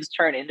of kids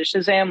turn into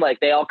Shazam? Like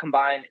they all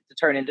combine to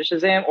turn into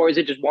Shazam? Or is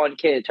it just one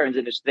kid turns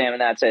into Shazam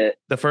and that's it?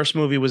 The first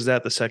movie was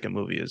that. The second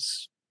movie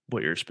is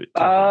what you're talking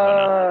about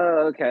now.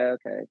 Oh, okay.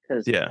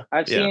 Because Yeah,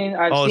 I've yeah. seen,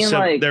 I've All seen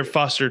like, they're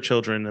foster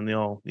children, and they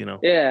all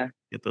yeah,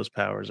 get those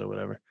powers or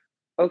whatever.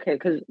 okay.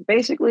 Because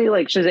basically,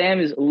 like Shazam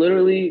is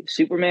literally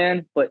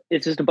Superman, but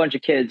it's just a bunch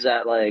of kids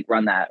that like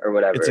run that or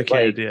It's a whatever.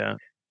 kid, Like, yeah.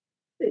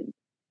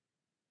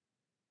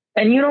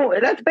 and you know,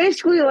 that's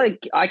basically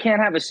like I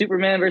can't have a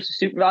Superman versus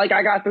Superman. Like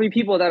I got three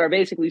people that are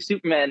basically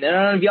Superman, and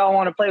none of y'all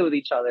want to play with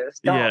each other. It's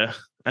dumb. Yeah,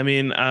 I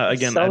mean, It's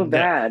again, so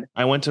bad.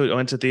 I went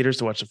to theaters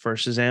to watch the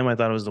first Shazam. I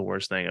thought it was the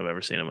worst thing I've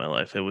ever seen in my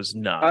life. It was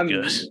not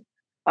good. I'm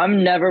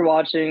I'm never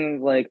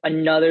watching like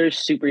another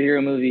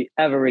superhero movie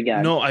ever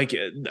again. No, I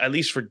get at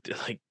least for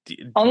like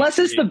Unless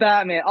it's the DC.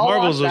 Batman. I'll watch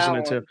Marvel's losing that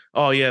it too. one.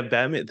 Oh yeah,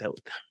 Batman.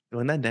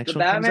 When that The next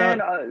one comes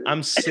Batman,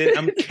 out,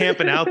 I'm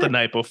camping out the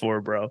night before,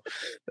 bro.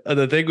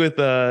 The thing with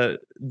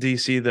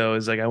DC though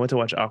is like I went to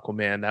watch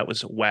Aquaman. That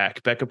was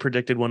whack. Becca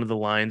predicted one of the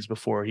lines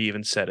before he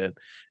even said it,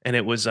 and oh,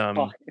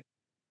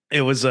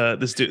 it was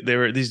this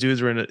dude. These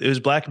dudes were in it was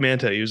Black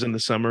Manta. He was in the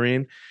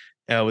submarine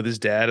with his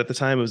dad at the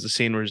time. It was the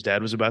scene where his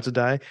dad was about to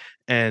die,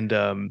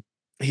 and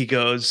he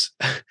goes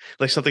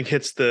like something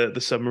hits the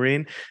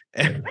submarine,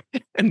 and,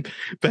 and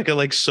Becca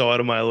like saw it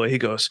a mile away. He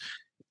goes,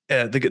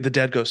 the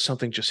dad goes,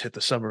 something just hit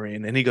the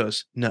submarine, and he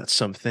goes, not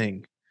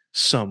something,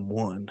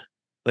 someone.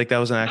 Like that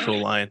was an actual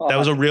line. That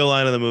was fuck. a real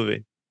line of the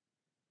movie.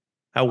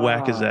 How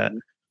whack is that?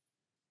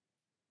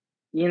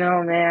 You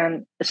know,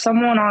 man,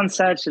 someone on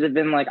set should have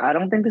been like, I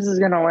don't think this is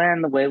gonna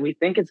land the way we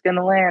think it's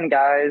gonna land,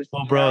 guys.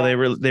 Well, You bro,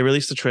 know, they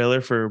released the trailer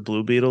for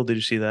Blue Beetle. Did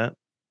you see that?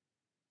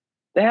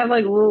 they had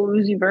like little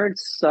Uzi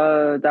Vert's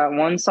that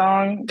one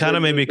song, Kind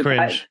of made me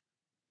cringe.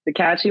 the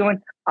catchy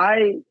one.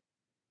 I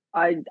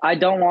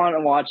don't want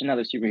to watch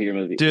another superhero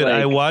movie. Dude,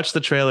 I Like, watched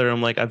the trailer.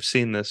 I'm like, I've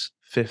seen this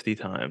 50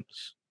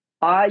 times.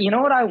 you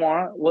know what I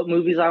want? What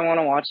movies I want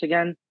to watch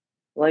again?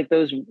 Like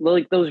those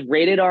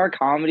rated R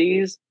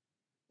comedies.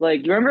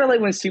 Like, you remember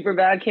like when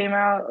Superbad came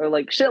out or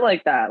like shit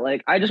like that?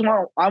 Like, I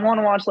want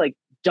to watch like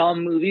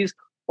dumb movies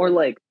or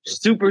like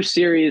super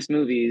serious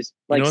movies,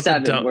 like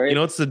Seven, where You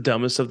know what's the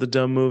dumbest of the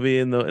dumb movie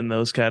in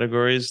those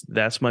categories?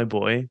 That's My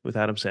Boy with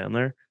Adam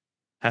Sandler.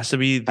 Has to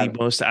be the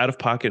most out of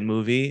pocket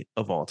movie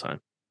of all time.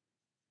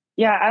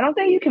 yeah, I don't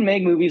think you can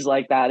make movies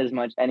like that as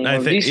much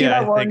anymore. Do you see that I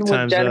think one with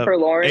time's up. Jennifer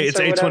Lawrence It's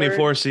or whatever?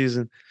 A24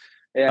 season.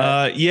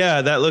 Yeah.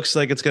 Yeah, that looks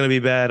like it's gonna be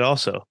bad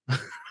also.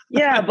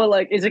 Yeah, but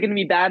like, is it going to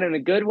be bad in a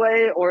good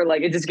way or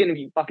like it's just going to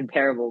be fucking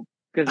terrible?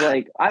 Because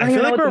like, I I don't feel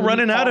even know like what the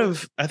movie's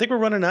called. I think we're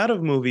running out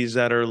of movies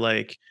that are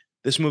like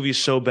this movie's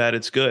so bad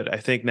it's good. I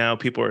think now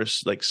people are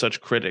like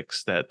such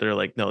critics that they're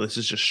like, no, this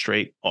is just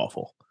straight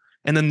awful.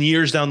 And then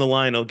years down the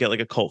line, it'll get like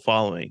a cult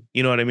following.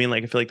 You know what I mean?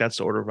 Like I feel like that's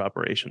the order of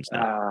operations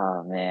now.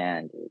 Oh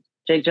man, dude.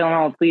 Jake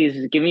Gyllenhaal,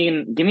 please give me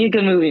a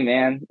good movie,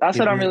 man. That's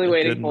Give what I'm me really a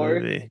waiting good for.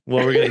 movie.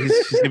 Well,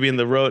 he's gonna be in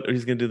the road.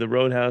 He's gonna do the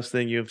Roadhouse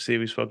thing. UFC.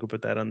 We spoke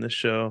about that on this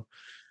show.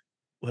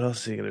 What else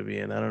is he gonna be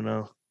in? I don't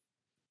know.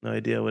 No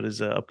idea what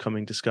his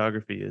upcoming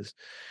discography is.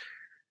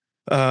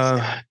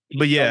 But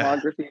yeah,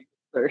 Filmography.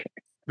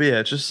 but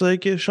yeah, just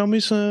like show me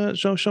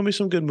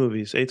some good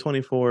movies.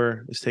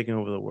 A24 is taking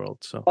over the world.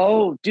 So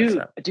Oh, that's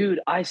that. dude,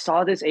 I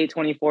saw this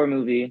A24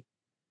 movie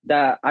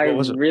that I What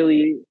was it?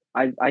 really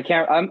I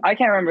can't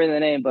remember the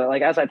name, but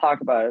like as I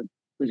talk about it,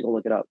 please go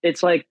look it up.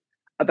 It's like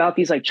about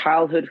these like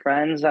childhood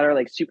friends that are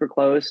like super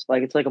close.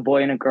 Like it's like a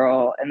boy and a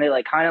girl, and they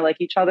like kind of like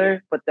each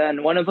other, but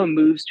then one of them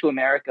moves to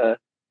America,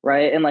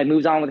 right? And like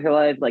moves on with her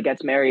life, like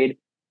gets married,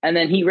 and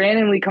then he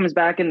randomly comes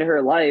back into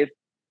her life,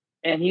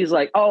 and he's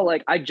like, "Oh,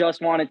 like I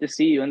just wanted to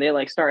see you," and they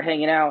like start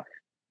hanging out,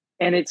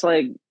 and it's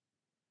like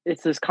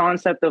it's this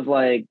concept of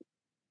like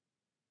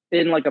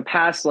in like a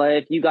past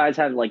life, you guys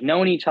have like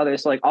known each other.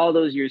 So like all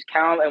those years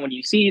count. And when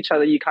you see each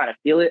other, you kind of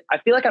feel it. I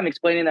feel like I'm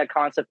explaining that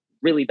concept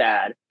really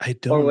bad I or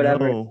don't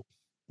whatever. know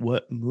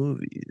what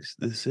movies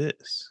this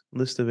is.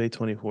 List of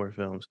A24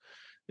 films.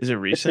 Is it It's a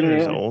recent or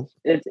is it new, old?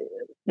 it's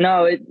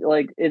no, it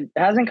like, it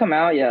hasn't come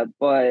out yet,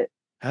 but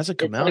Hasn't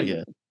come it's out like,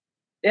 yet.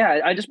 yeah,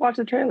 I just watched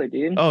the trailer,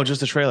 dude. Oh,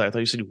 just the trailer. I thought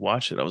you said you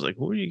watched it. I was like,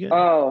 what are you getting?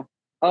 Oh,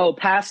 oh,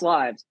 past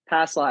lives.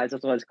 That's what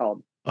it's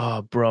called.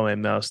 Oh, bro, my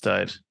mouse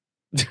died.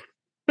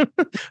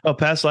 Oh,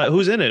 past life.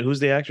 Who's in it? Who's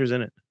the actors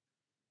in it?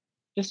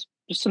 Just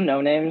some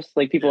no names,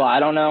 like people Yeah. I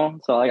don't know.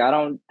 So like,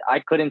 I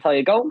couldn't tell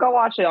you, go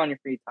watch it on your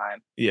free time.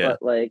 Yeah.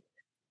 But like,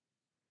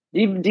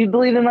 do you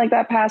believe in like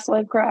that past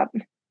life crap?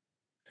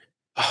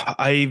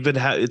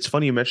 It's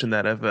funny you mentioned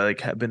that. I've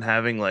like been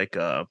having like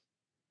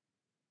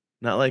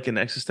not like an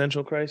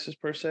existential crisis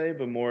per se,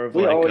 but more of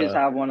We like always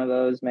have one of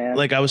those, man.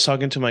 I was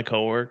talking to my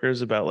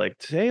coworkers about like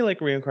today, like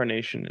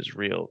reincarnation is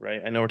real,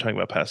 right? I know we're talking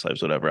about past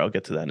lives, whatever. I'll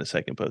get to that in a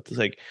second, but it's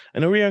like I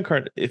know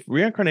if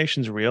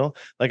reincarnation's real,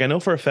 like I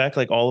know for a fact,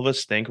 like all of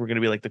us think we're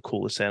gonna be like the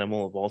coolest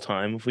animal of all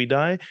time if we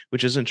die,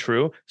 which isn't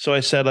true. So I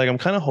said, like, I'm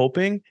kind of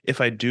hoping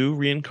if I do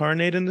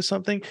reincarnate into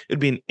something, it'd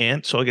be an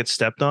ant, so I'll get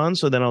stepped on,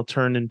 so then I'll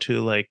turn into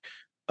like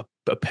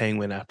a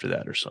penguin after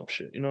that or some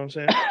shit. You know what I'm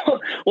saying?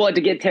 What,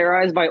 to get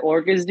terrorized by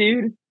orcas,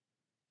 dude?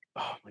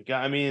 Oh my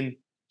god! I mean,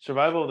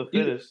 survival of the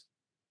Dude, fittest.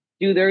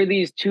 dude, there are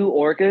these two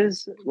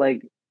orcas,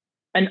 like,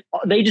 and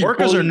they just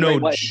Orcas are bully great no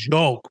white.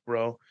 joke,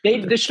 bro. They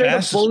They're just straight up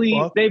fast as bully.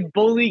 fuck. They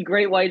bully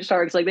great white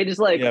sharks. Like they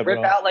just like Yeah, rip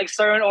bro. out like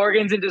certain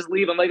organs and just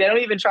leave them. Like they don't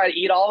even try to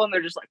eat all of them.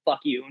 They're just like fuck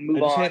you and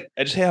move on.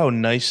 I just hate how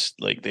nice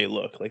like they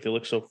look. Like they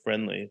look so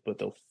friendly, but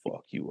they'll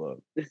fuck you up.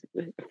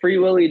 Free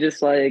Willy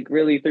just like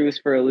really threw us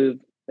for a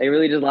loop. They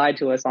really just lied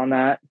to us on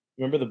that.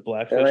 Remember the They're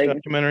Blackfish like,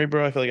 documentary,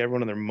 bro? I feel like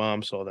everyone and their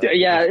mom saw that.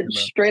 yeah,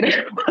 straight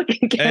up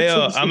fucking Hey, yo,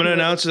 canceled I'm gonna SeaWorld.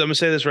 announce it. I'm gonna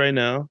say this right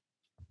now.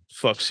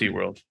 Fuck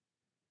SeaWorld.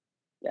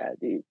 Yeah,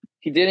 dude.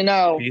 If you didn't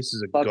know,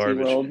 Pieces of fuck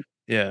garbage. SeaWorld.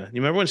 Yeah.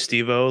 You remember when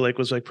Steve-O like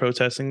was like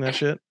protesting that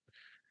shit?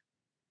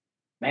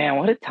 Man,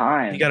 what a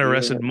time. He got dude.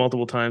 arrested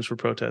multiple times for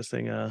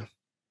protesting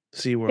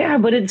SeaWorld. Yeah,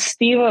 but it's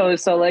Steve-O,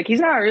 so like he's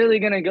not really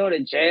gonna go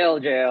to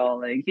jail.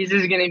 Like he's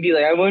just gonna be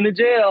like, I went to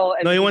jail.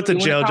 And No, he went to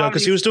doing jail because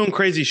comedy. he was doing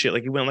crazy shit.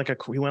 Like he went on like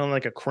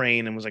a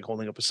crane and was like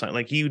holding up a sign.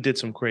 Like he did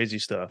some crazy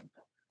stuff.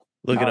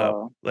 Look it up.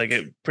 Oh. Like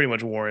it pretty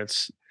much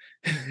warrants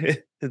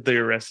the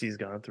arrest he's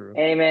gone through.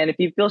 Hey man, if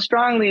you feel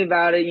strongly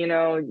about it,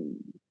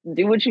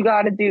 do what you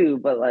gotta do.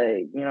 But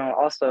like,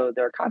 also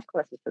there are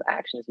consequences to the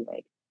actions you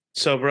make.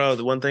 So, bro,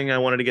 the one thing I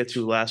wanted to get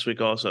to last week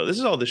also, this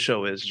is all the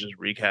show is just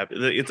recap.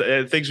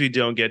 It's things we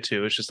don't get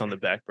to. It's just on the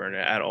back burner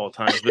at all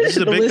times. But this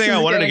is a The big list thing I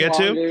is wanted to getting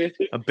get longer.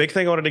 to. A big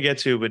thing I wanted to get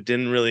to, but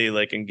didn't really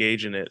like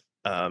engage in it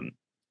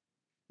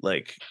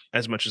like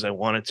as much as I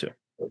wanted to.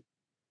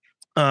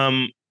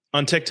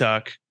 On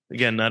TikTok,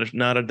 again,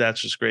 not a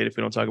that's just great if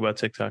we don't talk about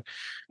TikTok.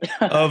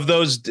 Of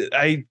those,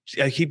 I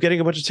keep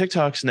getting a bunch of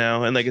TikToks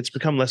now, and like it's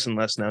become less and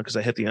less now because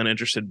I hit the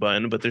uninterested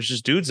button. But there's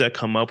just dudes that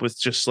come up with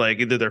just like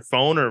either their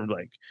phone or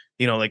like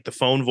like the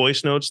phone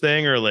voice notes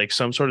thing or like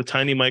some sort of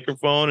tiny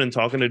microphone and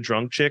talking to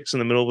drunk chicks in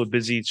the middle of a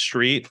busy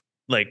street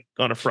like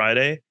on a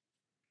Friday.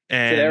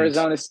 And to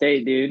Arizona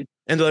State, dude.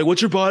 And they're like,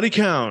 "What's your body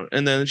count?"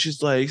 And then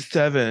she's like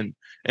 7,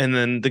 and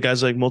then the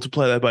guy's like,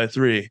 "Multiply that by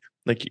 3."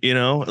 Like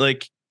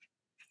like.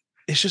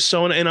 It's just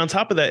so, and on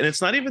top of that, and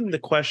it's not even the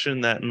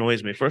question that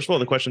annoys me. First of all,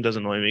 the question does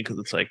annoy me because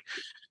it's like,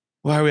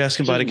 why are we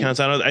asking body counts?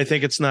 I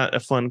think it's not a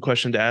fun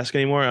question to ask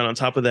anymore. And on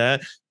top of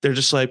that, they're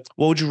just like,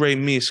 what would you rate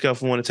me? Scale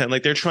from 1 to 10.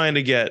 Like they're trying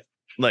to get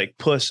like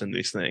puss in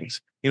these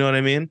things. You know what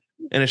I mean?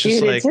 And it's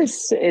just like,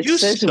 it's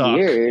such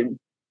weird.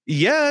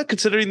 Yeah,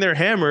 considering they're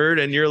hammered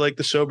and you're like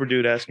the sober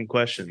dude asking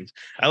questions.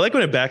 I like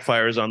when it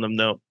backfires on them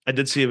though. I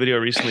did see a video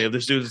recently of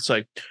this dude. It's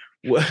like,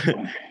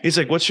 he's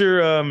like, what's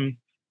your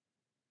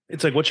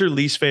it's like, what's your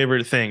least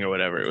favorite thing or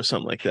whatever? It was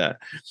something like that.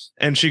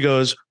 And she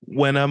goes,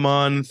 when I'm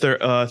on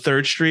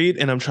 3rd Street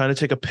and I'm trying to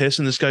take a piss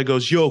and this guy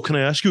goes, yo, can I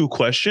ask you a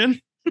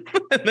question?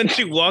 And then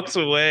she walks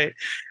away.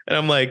 And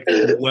I'm like,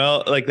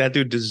 well, like that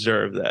dude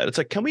desered that. It's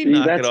like, can we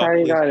knock it off? That's how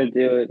you got to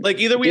do it. Like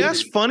either we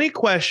ask funny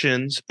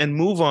questions and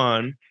move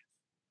on.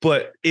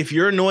 But if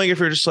you're annoying, if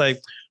you're just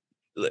like,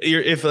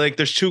 if like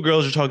there's 2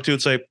 girls you're talking to,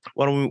 it's like,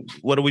 what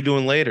are we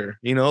doing later?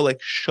 Like,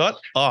 shut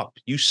up.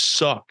 You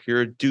suck.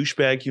 You're a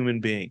douchebag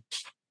human being.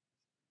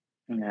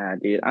 Yeah,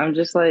 dude. I'm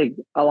just like,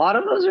 a lot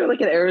of those are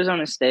like at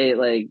Arizona State.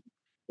 Like,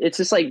 it's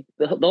just like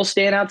they'll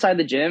stand outside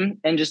the gym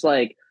and just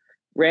like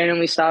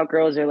randomly stop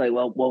girls. They're like,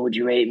 well, what would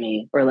you rate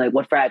me? Or like,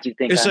 what frat do you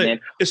think I'm in?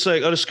 It's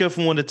like on a scale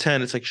from 1 to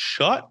 10. It's like,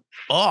 shut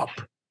up.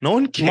 No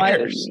one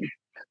cares.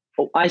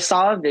 I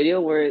saw a video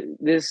where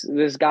this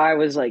guy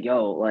was like,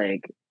 yo,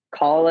 like,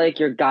 call like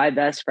your guy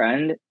best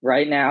friend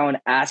right now and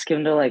ask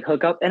him to like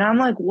hook up. And I'm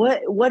like,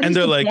 what is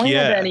the point of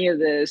any of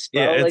this,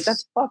 bro? Like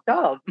that's fucked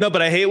up. No,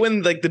 but I hate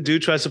when like the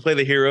dude tries to play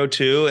the hero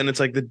too, and it's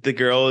like the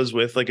girl is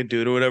with like a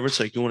dude or whatever. It's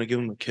like, you want to give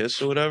him a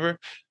kiss or whatever. And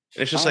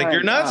it's just like,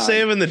 you're not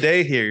saving the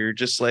day here. You're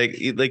just like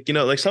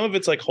like some of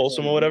it's like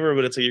wholesome or whatever,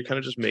 but it's like you're kind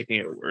of just making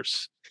it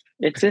worse.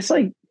 It's just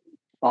like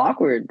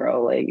awkward,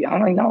 bro. Like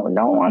I'm like, no one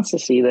wants to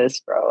see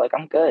this, bro. Like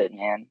I'm good,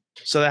 man.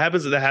 So that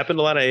happened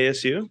a lot at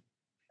ASU?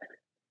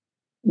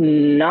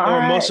 Not,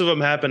 or most of them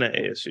happen at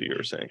ASU, you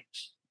were saying?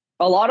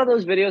 A lot of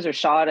those videos are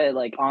shot at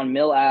like on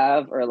Mill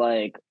Ave or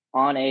like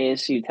on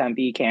ASU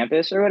Tempe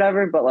campus or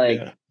whatever, but like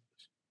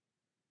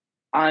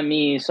on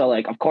me, so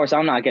like of course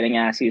I'm not getting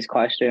asked these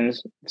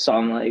questions. So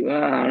I'm like,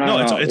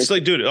 it's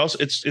like, dude, also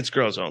it's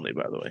girls only,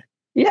 by the way.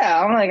 Yeah,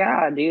 I'm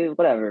like, dude,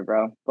 whatever,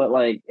 bro. But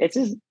like it's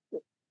just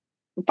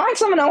find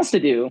something else to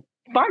do.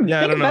 Think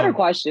of better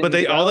questions. But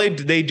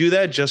they do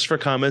that just for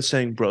comments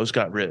saying bros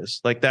got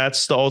Riz. Like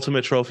that's the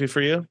ultimate trophy for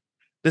you.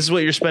 This is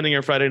what you're spending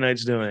your Friday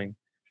nights doing.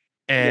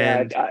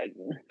 And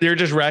they're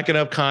just racking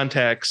up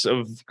contacts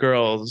of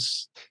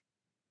girls,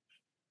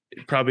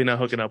 probably not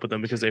hooking up with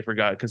them because they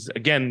forgot. Because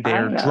again,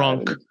 they're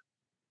drunk.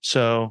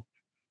 So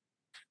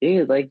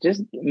dude, like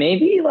just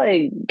maybe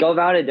like go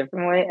about it a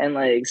different way and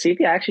like see if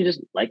you actually just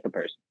like the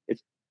person.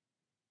 It's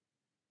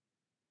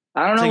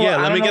I don't It's like, know. yeah,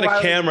 I let don't me know get a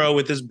why. camera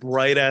with this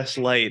bright ass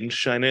light and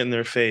shine it in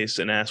their face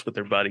and ask what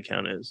their body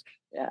count is.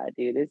 Yeah,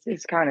 dude,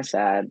 it's kind of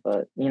sad,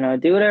 but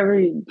do whatever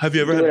you Have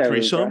you ever do, had a whatever, bro.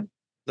 threesome?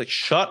 Like,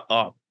 shut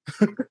up.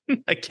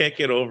 I can't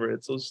get over it.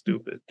 It's so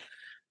stupid.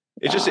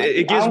 It just Nah,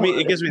 it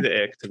dude, gives me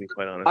the ick, to be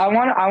quite honest. I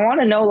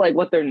want to know like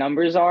what their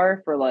numbers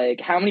are for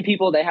like how many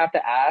people they have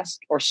to ask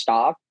or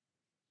stop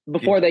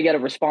before Yeah. they get a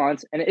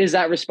response, and is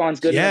that response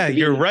good enough Yeah, to be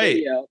you're in the right.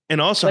 video?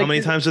 And also, how Like,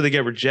 many times do they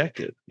get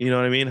rejected? You know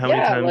what I mean? How many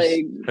yeah, times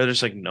are they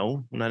just like,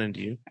 no, I'm not into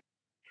you?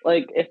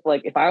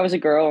 if I was a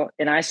girl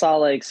and I saw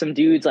like some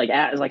dudes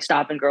like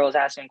stopping girls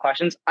asking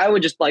questions, I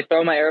would just like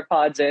throw my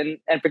AirPods in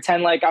and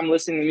pretend like I'm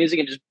listening to music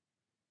and just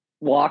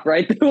walk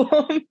right through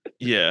them.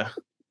 Yeah.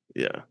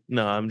 Yeah.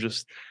 No,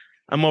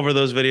 I'm over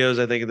those videos.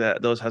 I think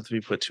that those have to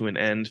be put to an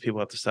end. People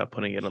have to stop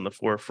putting it on the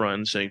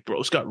forefront saying,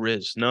 bro's got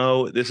Riz.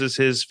 No, this is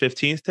his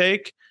 15th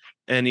take.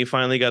 And he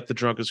finally got the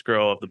drunkest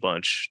girl of the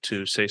bunch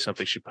to say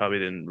something she probably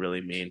didn't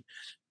really mean.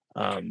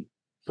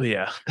 But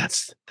yeah,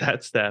 that's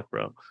that,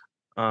 bro.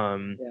 Yeah,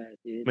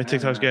 dude. My I don't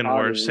TikTok's know. getting All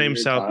the worse. Same weird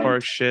South times.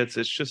 Park shits.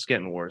 It's just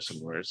getting worse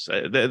and worse.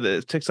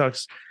 The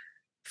TikTok's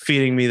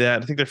feeding me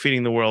that. I think they're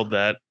feeding the world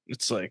that.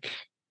 It's like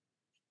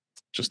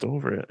just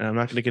over it. And I'm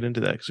not going to get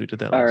into that because we did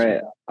that All last week.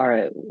 right, all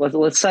right.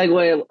 Let's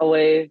segue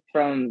away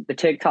from the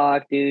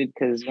TikTok, dude,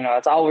 because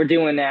it's all we're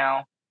doing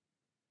now.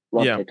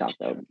 Love Yeah. TikTok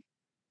though.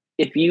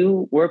 If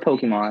you were a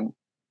Pokemon,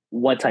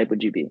 what type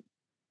would you be?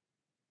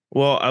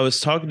 Well, I was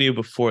talking to you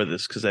before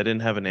this because I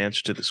didn't have an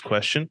answer to this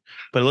question,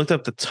 but I looked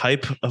up the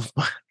type of.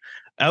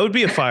 I would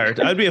be a fire.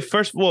 I'd be a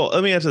first. Well,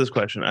 let me answer this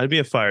question. I'd be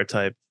a fire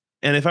type,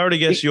 and if I were to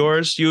guess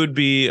yours, you would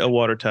be a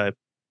water type.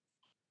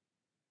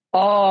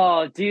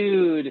 Oh,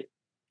 dude.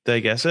 Did I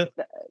guess it?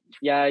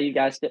 Yeah, you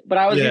guessed it. But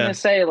I was Yeah. gonna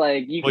say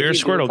like Well, you're a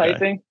you dual Squirtle guy.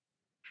 typing.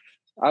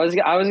 I was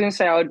gonna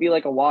say I would be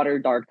like a water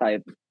dark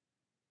type.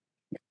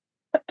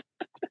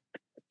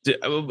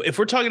 If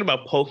we're talking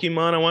about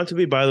Pokemon, I want it to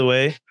be. By the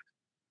way,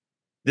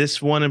 this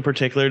one in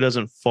particular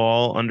doesn't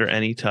fall under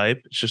any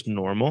type. It's just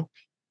normal.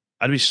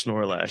 I'd be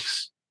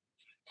Snorlax.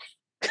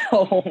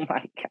 Oh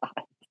my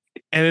god.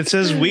 And it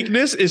says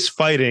weakness is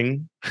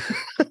fighting.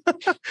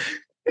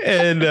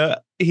 And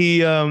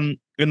he a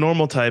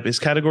normal type. His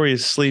category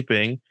is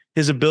sleeping.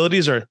 His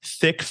abilities are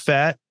thick,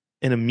 fat,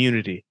 and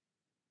immunity.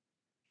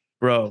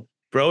 Bro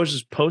is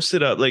just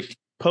posted up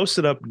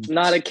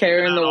Not a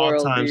care in the all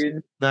world, times.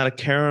 dude. Not a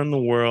care in the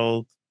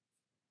world.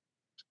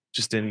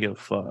 Just didn't give a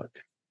fuck.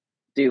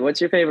 Dude, what's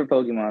your favorite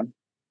Pokemon?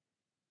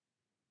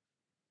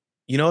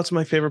 You know what's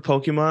my favorite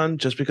Pokemon?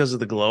 Just because of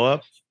the glow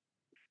up.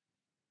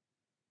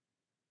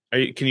 Are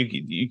you? Can you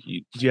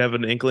do you have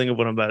an inkling of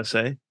what I'm about to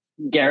say?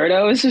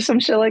 Gyarados or some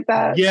shit like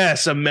that?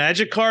 Yes, a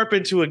Magikarp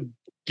into a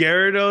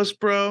Gyarados,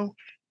 bro.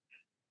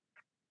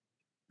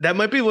 That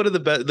might be one of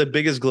the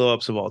biggest glow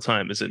ups of all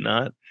time, is it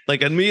not?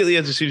 Like immediately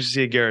as soon as you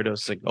see a Gyarados,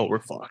 it's like, oh,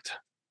 we're fucked.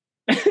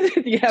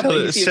 Yeah, but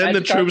you see Send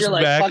the Magikarp, troops you're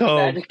like, back fuck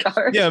home.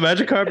 Magikarp. Yeah,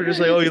 Magikarp are just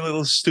like, oh, you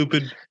little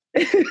stupid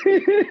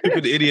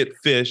idiot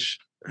fish.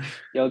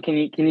 Yo, can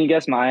you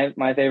guess my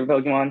favorite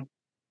Pokemon?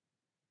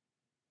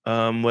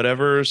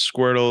 Whatever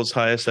Squirtle's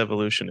highest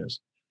evolution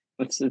is.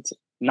 It's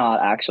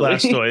not actually.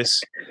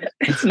 Blastoise.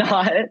 It's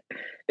not.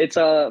 It's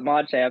a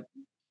Machamp.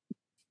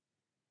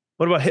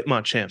 What about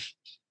Hitmonchamp?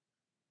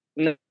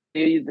 No,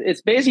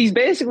 he's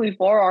basically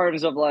four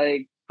arms of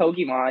like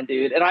Pokemon,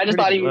 dude. And I just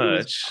Pretty thought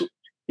much.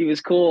 he was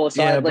cool.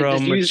 So Yeah, I like bro.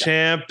 just used.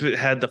 Machamp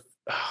had the.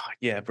 Oh,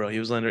 yeah, bro. He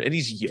was under, and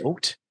he's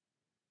yoked.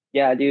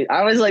 Yeah, dude.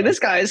 I was like, this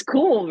guy is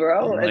cool, bro.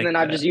 I like And then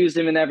I've that. just used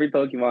him in every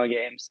Pokemon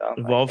game. So I'm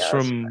like, Evolves yeah,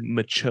 from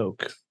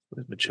Machoke.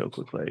 What does Machoke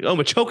look like? Oh,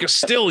 Machoke is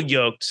still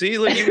yoked. See,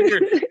 like even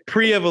your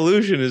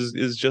pre-evolution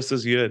is just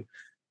as good.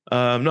 No,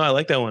 I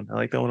like that one. I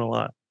like that one a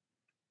lot.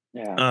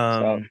 yeah.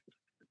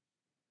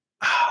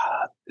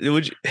 So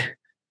Would you?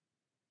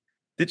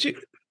 Did you?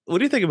 What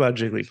do you think about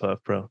Jigglypuff,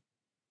 bro?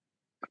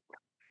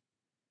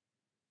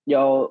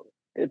 yo,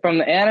 from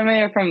the anime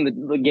or from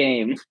the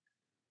game?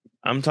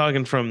 I'm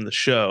talking from the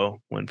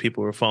show when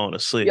people were falling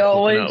asleep.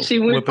 Yo, when she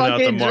would whipping out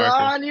the fucking draw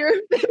marker. on your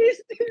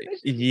face,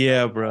 dude.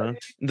 Yeah, bro.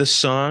 The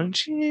song.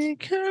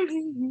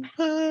 Jigglypuff.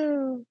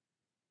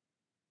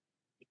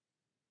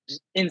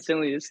 Just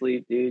instantly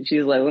asleep, dude.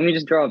 She's like, let me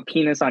just draw a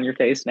penis on your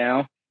face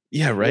now.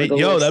 Yeah, right. With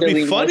a Yo, little that'd be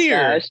silly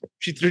funnier. mustache.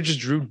 She just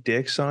drew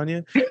dicks on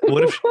you.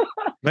 What if?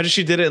 Imagine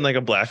she did it in like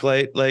a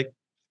blacklight, like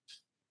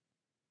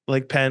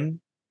pen.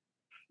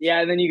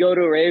 Yeah, and then you go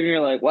to a rave and you're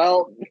like,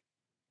 well,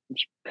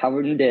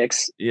 covered in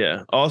dicks.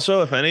 Yeah.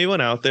 Also, if anyone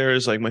out there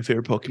is like my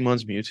favorite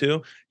Pokemon's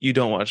Mewtwo, you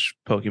don't watch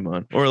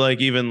Pokemon or like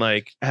even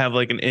like have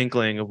like an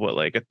inkling of what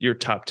like your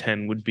top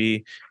 10 would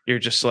be. You're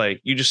just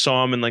like you just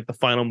saw him in like the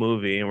final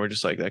movie and we're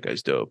just like that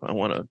guy's dope. I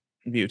want a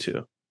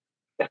Mewtwo.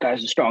 That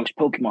guy's the strongest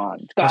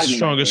Pokemon. That's the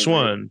strongest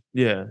one.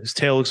 Yeah. His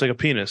tail looks like a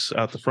penis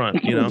out the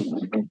front, you know?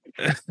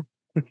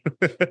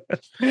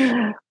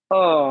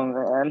 Oh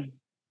man.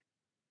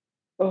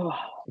 Oh.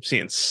 I'm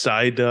seeing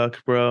Psyduck,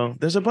 bro.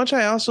 There's a bunch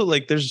I also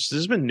like.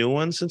 There's been new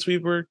ones since we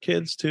were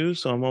kids too.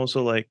 So I'm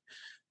also like, I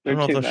There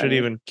don't are know if too I should many.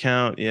 even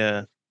count.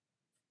 Yeah,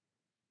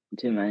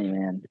 Too many,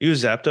 man. you a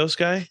Zapdos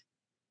guy?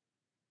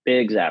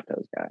 Big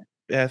Zapdos guy.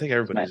 Yeah, I think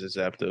It's my everybody's a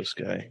Zapdos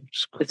guy.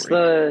 Just it's great.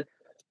 the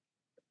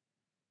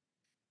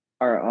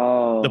or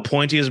The oh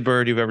pointiest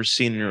bird you've ever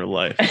seen in your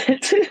life.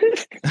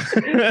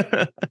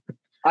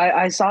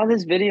 I saw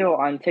this video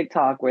on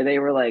TikTok where they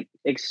were like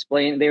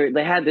explain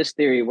they had this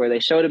theory where they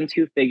showed him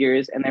two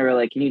figures and they were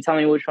like, "Can you tell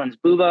me which one's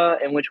Booba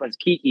and which one's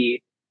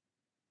Kiki?"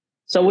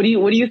 So what do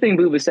you think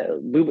Booba said?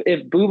 Booba,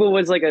 if Booba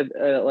was like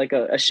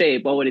a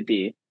shape, what would it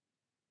be?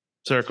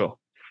 Circle.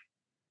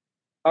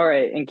 All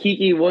right, and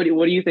Kiki, what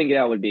do you think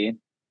that would be?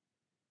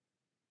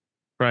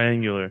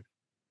 Triangular.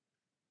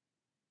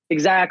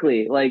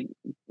 Exactly. Like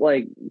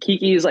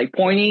Kiki is like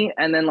pointy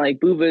and then like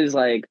Booba is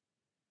like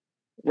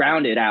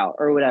rounded out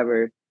or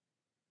whatever.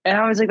 And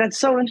I was like, that's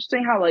so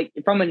interesting how like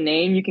from a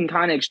name you can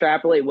kind of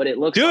extrapolate what it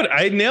looks Dude, like.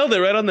 I nailed it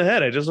right on the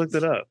head. I just looked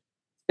it up.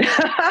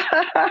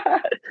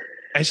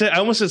 I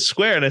almost said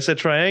square and I said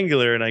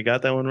triangular and I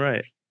got that one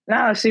right.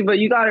 No, see, but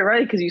you got it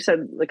right because you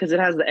said because it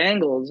has the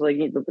angles. Like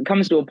it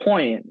comes to a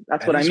point.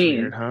 That's That what I is mean.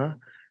 weird, huh?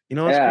 You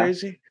know what's Yeah.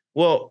 crazy?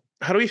 Well,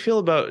 how do we feel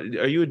about,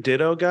 are you a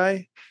Ditto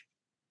guy?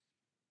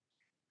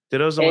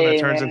 Ditto's the one that Hey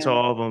turns into man,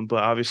 all of them,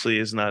 but obviously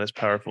is not as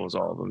powerful as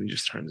all of them. He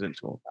just turns into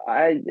them.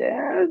 I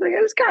was like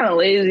it's kind of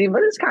lazy,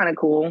 but it's kind of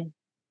cool.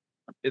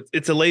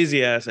 It's a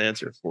lazy ass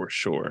answer for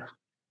sure.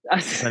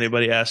 If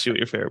anybody asks you what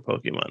your favorite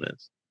Pokemon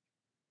is.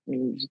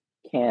 You just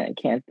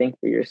can't think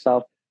for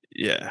yourself.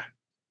 Yeah.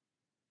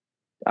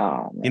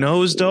 Oh You know man,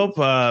 who's dude.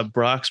 dope?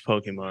 Brock's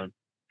Pokemon.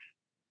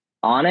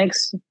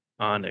 Onyx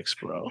Onyx,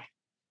 bro.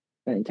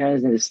 and it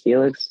turns into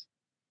Steelix.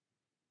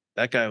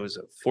 That guy was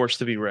a force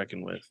to be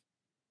reckoned with.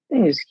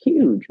 Thing is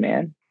huge,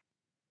 man.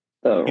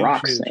 The Huge,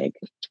 rock huge. snake.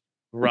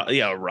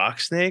 Yeah, Rock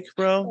Snake,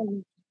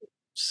 bro.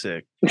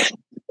 Sick. That's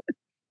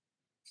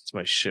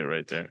my shit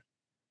right there.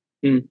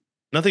 Hmm.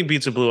 Nothing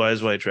beats a Blue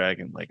Eyes White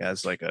Dragon like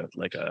as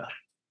a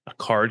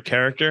card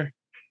character.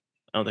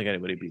 I don't think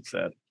anybody beats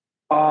that.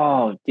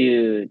 Oh,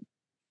 dude.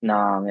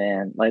 Nah,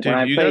 man. Like when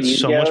Dude, I you played got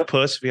so much Yu-Gi-Oh,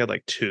 puss if you had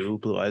like two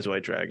Blue Eyes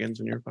White Dragons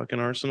in your fucking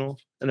arsenal,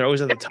 and they're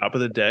always at the top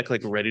of the deck,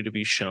 like ready to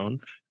be shown,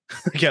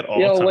 like at all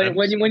yo, when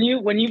times. you when you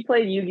when you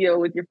played Yu-Gi-Oh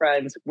with your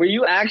friends, were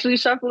you actually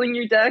shuffling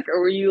your deck, or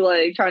were you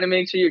like trying to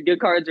make sure your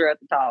good cards are at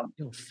the top?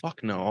 Yo,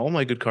 fuck no! All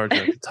my good cards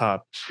are at the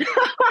top,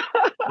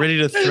 ready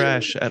to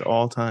thrash at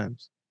all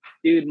times.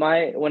 Dude,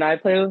 my when I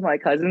played with my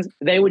cousins,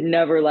 they would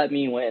never let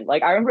me win.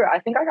 Like I remember,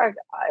 I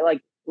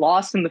like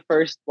lost in the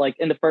first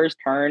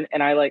turn,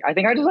 and I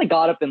think I just like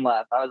got up and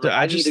left. I was Dude,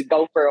 like, I need to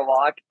go for a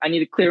walk. I need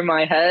to clear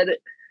my head. I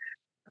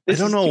This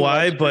don't is know too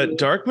why, much for but me.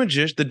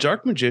 the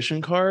Dark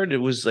Magician card, it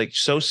was like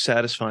so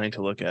satisfying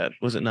to look at,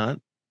 was it not?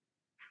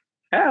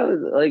 Yeah,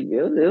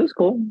 it was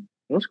cool.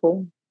 It was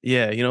cool.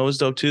 Yeah, you know, it was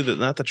dope too. That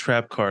not the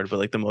trap card, but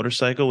like the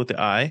motorcycle with the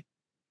eye.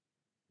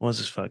 What was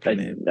his fucking I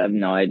name? have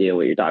no idea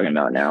what you're talking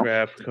about now.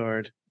 Trapped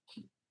card.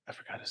 I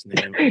forgot his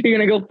name. You're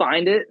gonna go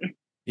find it.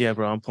 Yeah,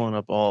 bro, I'm pulling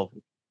up all.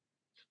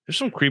 There's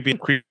some creepy.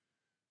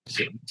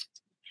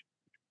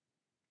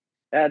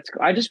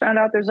 I just found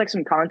out there's like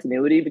some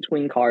continuity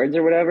between cards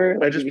or whatever. I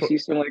Like if just you put, see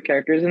similar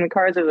characters in the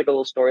cards, there's like a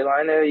little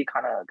storyline there you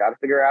kind of got to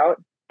figure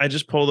out. I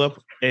just pulled up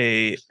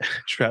a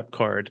trap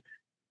card,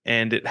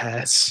 and it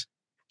has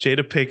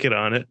Jada Pickett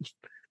on it,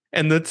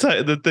 and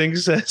the thing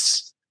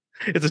says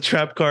it's a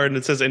trap card, and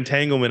it says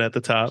entanglement at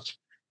the top,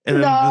 and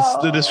then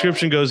the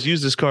description No. goes: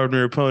 use this card when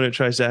your opponent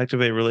tries to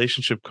activate a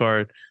relationship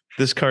card.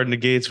 This card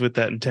negates with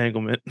that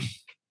entanglement.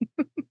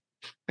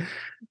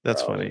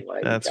 That's Oh funny.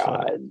 my That's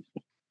funny. god,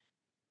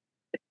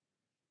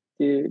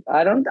 dude!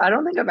 I don't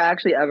think I've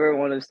actually ever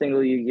won a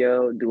single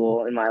Yu-Gi-Oh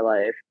duel in my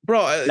life.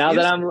 Bro. Now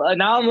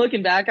I'm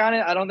looking back on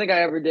it, I don't think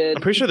I ever I'm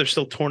did. pretty sure there's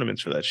still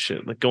tournaments for that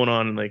shit, like going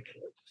on like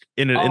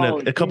Oh,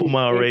 a couple dude,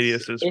 mile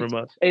it's radiuses it's from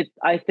us. it's.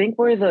 I think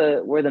where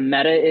the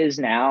meta is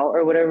now,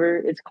 or whatever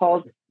it's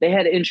called, they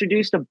had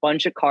introduced a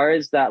bunch of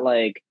cards that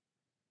like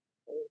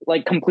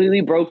completely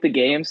broke the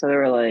game. So they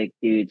were like,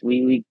 dude,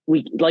 we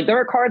like there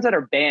are cards that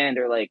are banned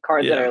or like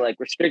cards that Yeah. are like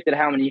restricted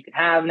how many you can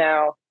have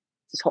now.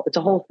 It's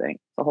a whole thing.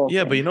 It's a whole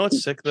Yeah, but you thing. know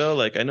what's sick though?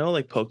 Like I know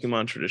like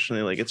Pokemon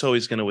traditionally, like it's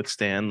always gonna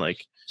withstand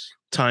like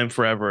time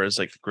forever as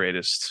like the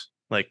greatest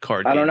like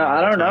card I don't game know. of I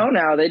all don't time. know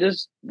now. They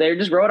just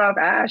wrote off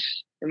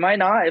Ash. It might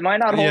not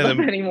Yeah, hold they up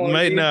anymore,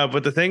 might dude. not,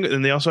 but the thing,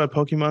 and they also have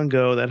Pokemon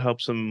Go that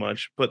helps them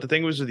much. But the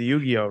thing was with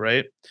Yu-Gi-Oh,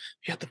 right?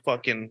 You have the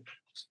fucking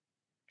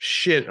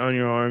shit on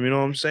your arm, you know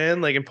what I'm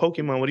saying? Like in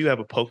Pokemon, what do you have?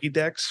 A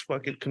Pokédex?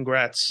 Fucking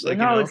congrats. Like,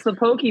 No, it's the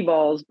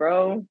Pokeballs,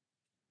 bro.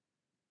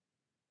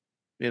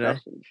 you know?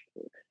 That's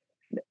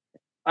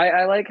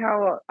I like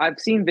how I've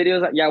seen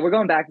videos. Yeah, we're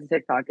going back to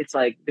TikTok. It's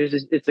like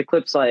it's a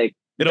clips like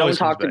It don't always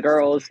comes talk to back.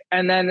 girls,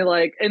 and then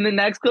like in the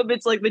next clip,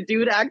 it's like the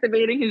dude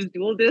activating his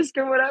dual disc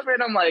or whatever,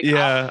 and I'm like,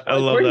 Yeah, I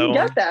like love where that did you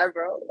one. get that,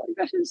 bro? Like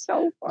that's just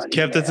so funny,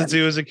 Kept it since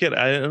man. he was a kid.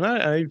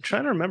 I'm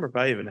trying to remember if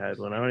I even had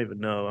one. I don't even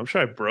know. I'm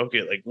sure I broke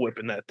it like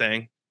whipping that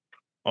thing.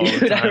 all the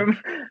Dude, time.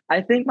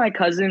 I think my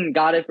cousin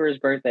got it for his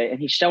birthday, and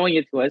he's showing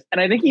it to us.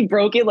 And I think he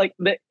broke it like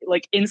the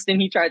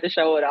instant he tried to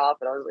show it off.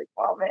 And I was like,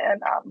 "Oh man,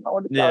 I don't know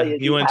what to tell Yeah, you,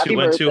 you dude. Happy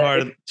went birthday,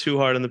 too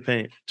hard in the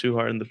paint, too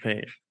hard in the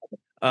paint.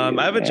 I dude,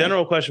 have a man.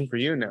 general question for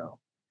you now,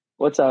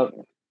 What's up?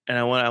 and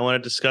I want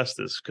to discuss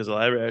this because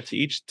to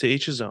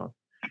each his own,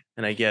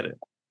 and I get it.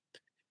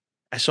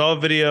 I saw a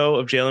video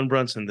of Jalen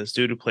Brunson, this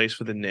dude who plays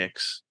for the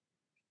Knicks,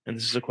 and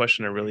this is a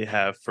question I really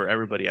have for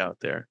everybody out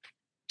there.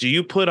 Do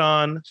you put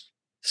on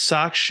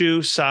sock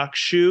shoe,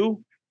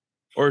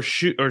 or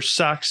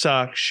sock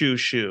shoe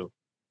shoe?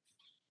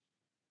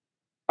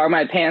 Are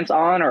my pants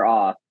on or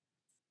off?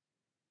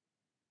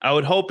 I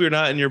would hope you're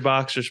not in your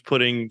boxers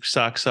putting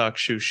sock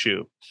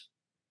shoe.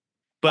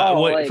 But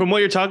Oh, like, from what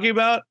you're talking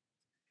about,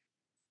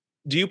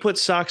 do you put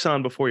socks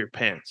on before your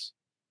pants?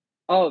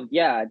 oh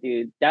yeah,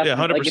 dude, Yeah,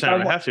 definitely. Like,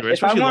 100%. I have to, right?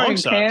 if I'm Especially long wearing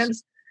socks.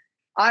 pants,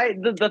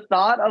 the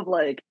thought of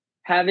like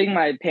having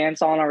my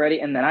pants on already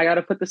and then I got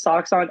to put the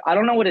socks on. I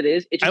don't know what it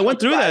is. It just I went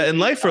like, through that drives in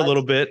me life for a nuts.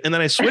 little bit, and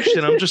then I switched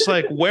it. I'm just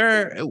like,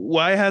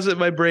 why hasn't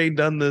my brain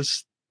done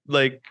this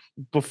like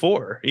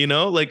before? You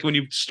know, like when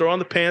you throw on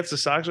the pants, the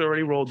socks are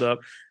already rolled up.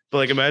 But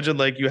like, imagine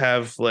like you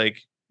have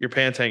like your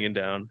pants hanging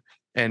down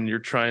and you're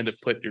trying to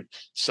put your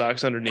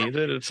socks underneath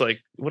it. It's like,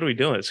 what are we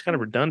doing? It's kind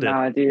of redundant.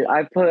 Nah, dude,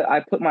 I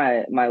put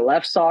my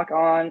left sock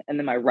on and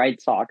then my right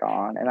sock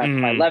on, and I put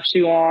my Mm. left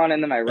shoe on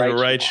and then my And right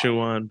the right shoe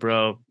on. shoe on,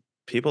 bro.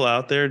 People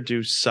out there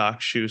do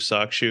sock shoe,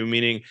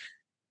 meaning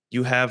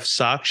you have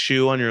sock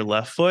shoe on your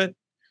left foot,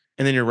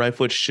 and then your right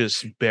foot's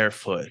just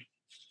barefoot.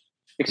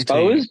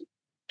 Exposed,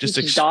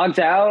 Just dogs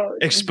out,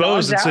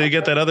 exposed dogs until out. you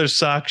get that other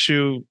sock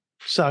shoe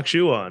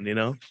on, you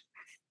know?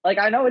 Like,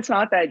 I know it's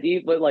not that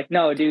deep, but like,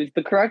 no, dude,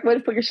 the correct way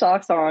to put your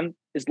socks on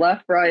is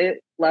left, right,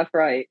 left,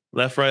 right.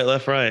 Left, right,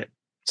 left, right.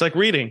 It's like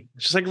reading.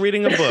 It's just like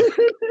reading a book.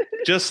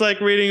 Just like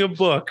reading a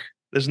book.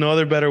 There's no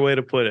other better way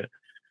to put it.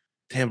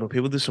 Damn, but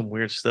people do some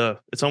weird stuff.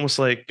 It's almost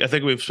like, I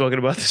think we've spoken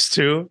about this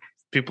too.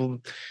 People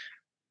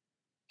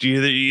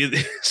do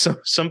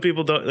some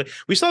people don't like,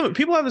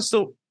 people haven't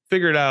still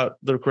figured out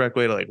the correct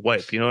way to like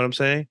wipe, you know what I'm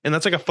saying? And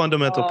that's like a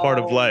fundamental part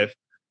of Oh, life.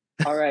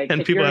 all right.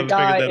 And If people you're a haven't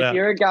figured guy, that if out.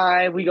 you're a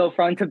guy, we go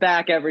front to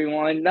back,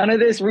 everyone. None of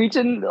this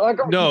reaching. Like,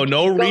 No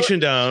go, reaching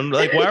down.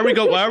 Like, why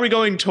are we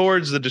going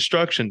towards the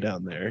destruction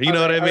down there? You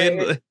know what I mean?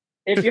 Right.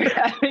 If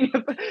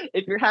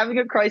you're having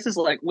a crisis,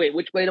 like, wait,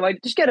 which way do I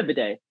just get a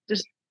bidet?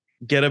 Just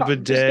get a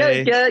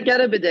bidet. Just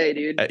get a bidet,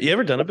 dude. You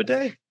ever done a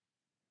bidet?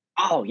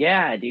 Oh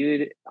yeah,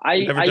 dude.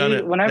 Never done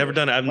it. Never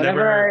done it. I've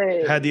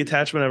never had the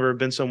attachment. I've never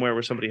been somewhere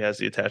where somebody has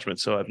the attachment,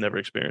 so I've never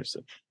experienced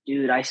it.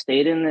 Dude, I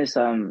stayed in this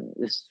not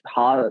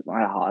a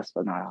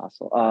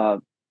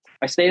hostel.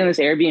 I stayed in this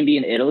Airbnb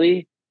in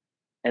Italy,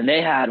 and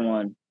they had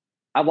one.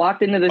 I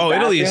walked into this. Oh,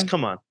 bathroom. Italy is,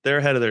 come on, they're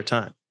ahead of their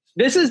time.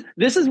 This is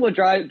what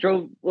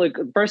drove like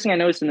first thing I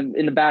noticed in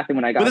the bathroom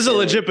when I got. But this is a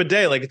legit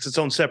bidet, like it's its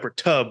own separate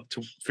tub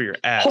for your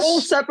ass.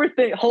 Whole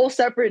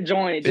separate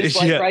joint, just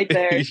like right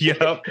there. Yep,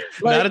 like,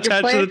 not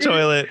attached to the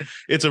toilet.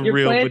 It's a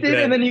real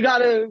bidet, and then you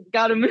gotta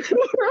move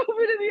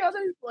over to the other,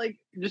 like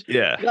just you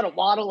gotta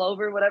waddle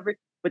over, whatever.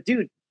 But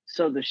dude,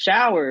 so the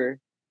shower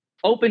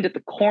opened at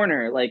the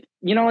corner, like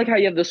you know, like how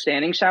you have the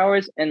standing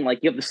showers and like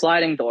you have the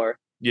sliding door.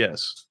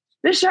 Yes.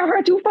 This shower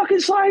had 2 fucking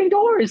sliding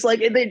doors. Like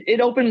it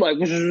opened like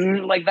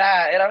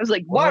that, and I was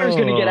like, water's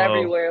gonna get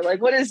everywhere.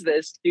 Like, what is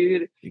this,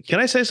 dude?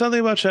 Can I say something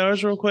about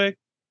showers real quick?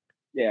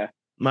 Yeah.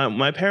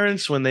 My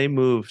parents, when they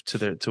moved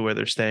to where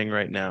they're staying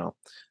right now,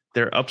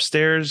 their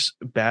upstairs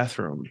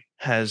bathroom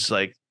has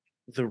like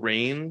the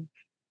rain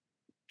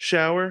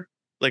shower,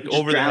 like just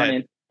over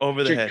drowning.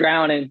 the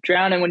head.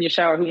 Drowning when you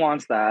shower. Who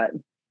wants that?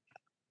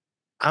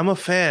 I'm a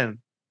fan.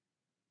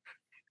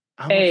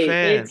 I'm a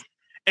fan.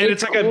 And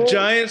it's like cool. A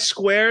giant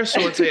square, so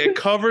it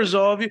covers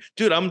all of you.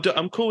 Dude, I'm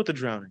cool with the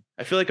drowning.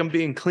 I feel like I'm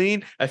being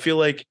clean. I feel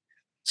like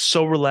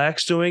so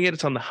relaxed doing it.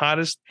 It's on the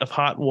hottest of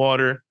hot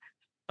water.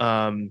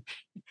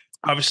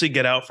 Obviously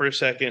get out for a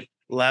second,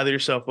 lather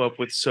yourself up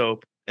with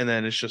soap, and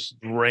then it's just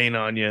rain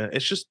on you.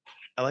 It's just,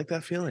 I like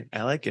that feeling.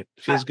 I like it.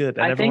 It feels good.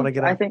 I never want to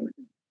get out.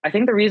 I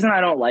think the reason I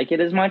don't like it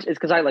as much is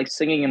because I like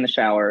singing in the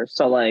shower.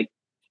 So like,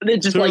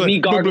 it's just like me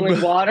gargling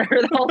water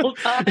the whole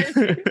time.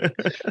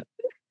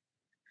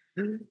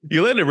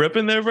 You letting it rip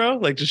in there, bro?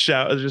 Like just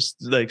shout, just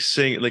like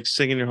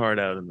singing your heart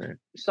out in there.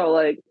 So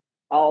like,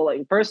 I'll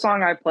like first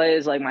song I play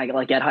is like my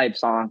like get hype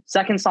song.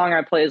 Second song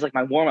I play is like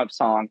my warm up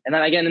song, and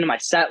then I get into my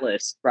set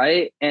list,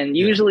 right? And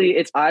usually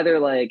it's either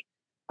like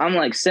I'm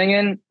like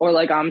singing or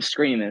like I'm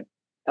screaming,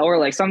 or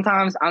like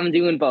sometimes I'm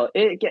doing both.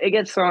 It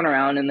gets thrown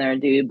around in there,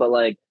 dude. But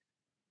like,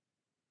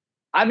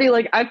 I feel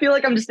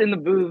like I'm just in the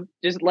booth,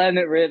 just letting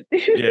it rip.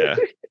 Yeah.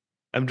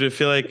 I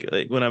feel like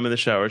when I'm in the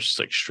shower, it's just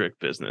like strict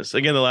business.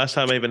 Again, the last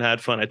time I even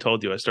had fun, I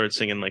told you I started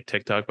singing like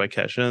TikTok by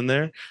Kesha in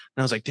there. And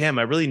I was like, damn,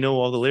 I really know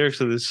all the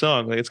lyrics of this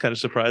song. Like, it's kind of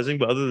surprising.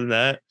 But other than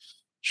that,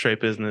 straight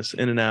business,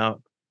 in and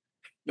out.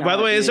 By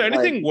the way, is there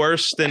anything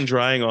worse than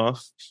drying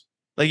off?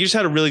 Like you just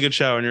had a really good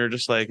shower and you're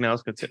just like, now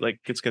it's going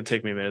to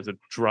take me a minute to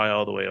dry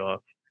all the way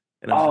off.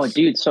 And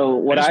dude. So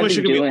what I wish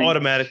it could be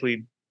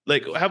automatically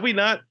Like, have we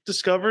not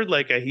discovered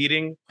like a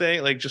heating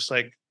thing, like just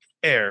like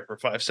air for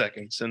 5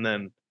 seconds, and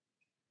then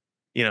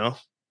you know,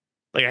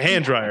 like a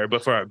hand dryer,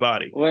 but for our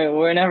body?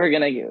 We're never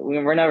gonna get to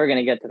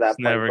It's that point.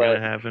 never gonna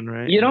But happen,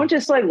 right? you don't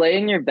just like lay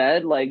in your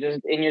bed, like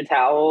just in your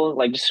towel,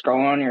 like just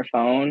scrolling on your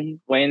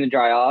phone, waiting to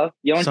dry off.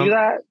 You don't do Some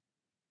that.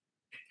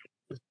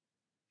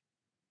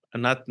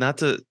 not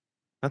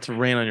to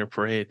rain on your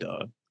parade,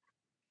 dog.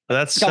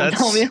 But Don't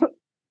tell me.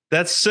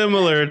 that's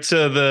similar to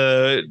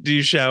the do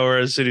you shower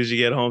as soon as you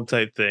get home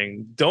type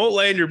thing. Don't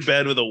lay in your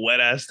bed with a wet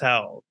ass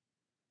towel.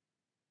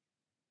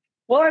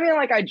 Well, I mean,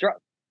 like I drop.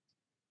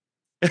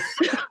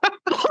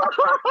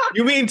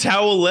 You mean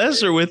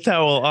towel-less or with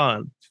towel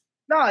on?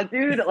 Nah,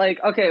 dude. Like,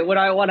 okay, when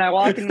I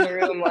walk in the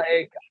room,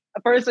 like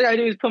first thing I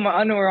do is put my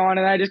underwear on,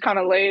 and I just kind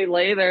of lay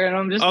there, and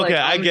I'm just Okay,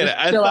 like, I I'm get just it.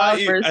 I chill thought out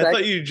you for a I thought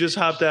second. you just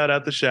hopped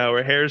out the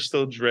shower, hair's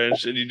still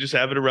drenched, and you just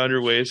have it around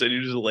your waist and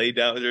you just lay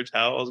down with your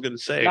towel. I was gonna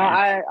say No,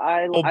 your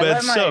whole I let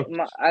bed's soaked.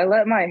 I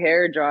let my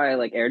hair dry,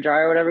 like air dry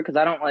or whatever, because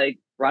I don't like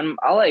run.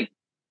 I'll like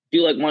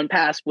do like one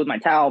pass with my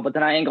towel, but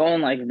then I ain't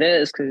going like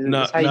this because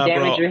No, it's how you nah,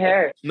 damage bro. your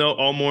hair. No,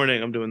 all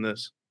morning I'm doing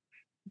this.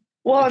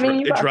 Well, I mean,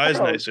 you It got dries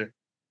curls. nicer.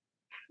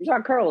 You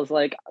got curls.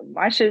 Like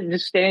my shit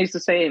just stays the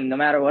same no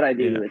matter what I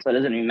Yeah. do. So it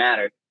doesn't even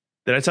matter.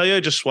 Did I tell you I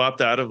just swapped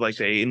out of like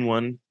the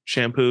 8-in-1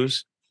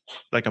 shampoos?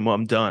 Like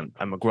I'm done.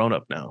 I'm a grown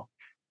up now.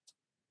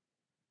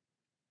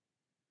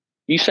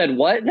 You said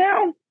what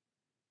now?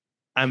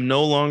 I'm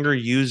no longer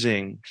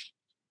using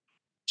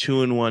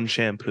 2-in-1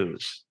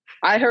 shampoos.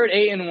 I heard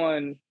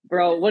 8-in-1,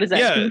 bro. What is that?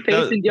 Yeah,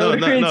 Toothpaste and no,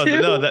 no, deodorant no,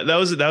 too? no.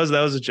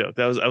 That was a joke.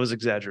 I was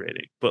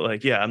exaggerating. But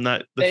like, yeah, I'm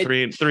not the They,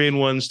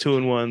 3-in-1s,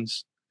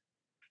 2-in-1s.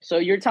 so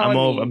you're I'm telling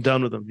over. I'm me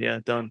done with them. Yeah,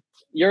 done.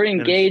 you're Finished.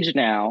 engaged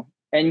now,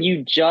 and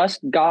you just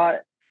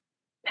got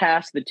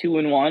past the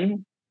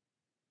 2-in-1?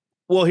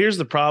 Well, here's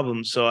the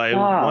problem. So I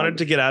wanted Dog.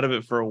 to get out of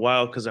it for a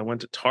while because I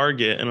went to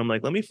Target and I'm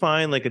like, let me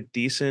find like a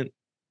decent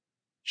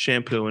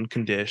shampoo and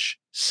condish,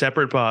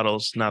 separate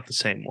bottles, not the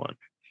same one.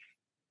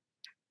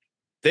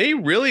 They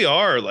really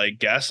are like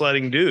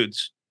gaslighting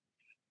dudes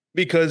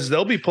because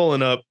they'll be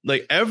pulling up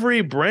like every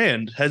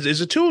brand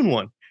is a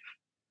 2-in-1.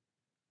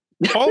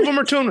 All of them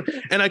are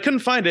 2-in-1, and I couldn't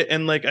find it.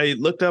 And like I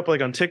looked up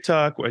like on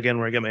TikTok again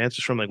where I get my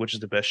answers from, like which is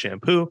the best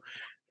shampoo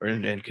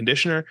and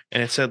conditioner,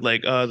 and it said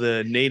like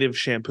the native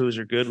shampoos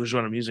are good, which is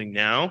what I'm using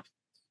now,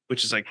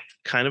 which is like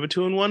kind of a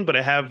 2-in-1, but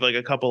I have like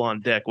a couple on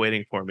deck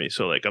waiting for me,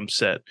 so like I'm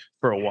set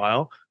for a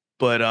while.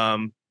 But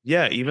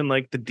yeah, even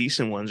like the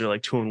decent ones are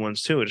like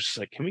 2-in-1s too. It's just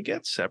like, can we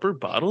get separate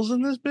bottles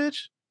in this bitch?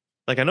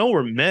 Like I know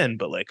we're men,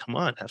 but like, come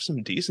on, have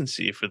some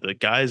decency for the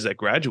guys that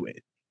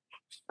graduate.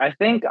 I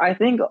think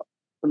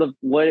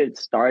what it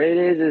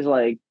started is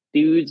like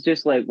dudes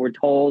just like were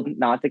told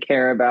not to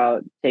care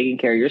about taking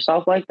care of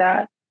yourself like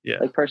that, Yeah,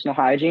 like personal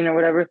hygiene or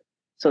whatever.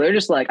 So they're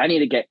just like, I need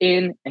to get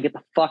in and get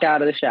the fuck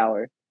out of the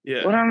shower.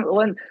 yeah.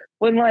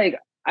 When like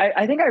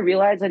I think I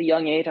realized at a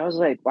young age, I was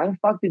like, why the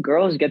fuck do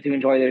girls get to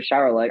enjoy their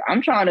shower? Like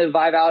I'm trying to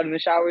vibe out in the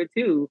shower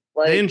too.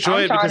 They Like enjoy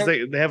I'm it trying because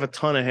to. they have a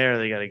ton of hair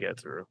they got to get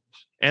through,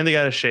 and they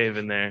got to shave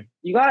in there.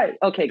 You got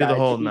okay, Do the guys.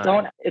 whole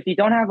nine. If you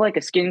don't have like a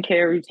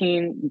skincare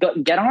routine,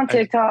 get on I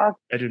TikTok,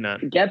 I do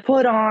not. get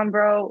put on,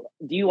 bro.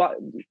 Do you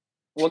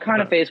what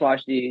kind of No. face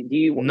wash do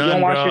you don't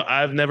None, wash bro. your?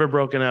 I've never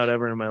broken out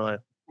ever in my life.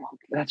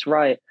 That's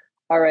right.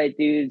 All right,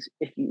 dudes.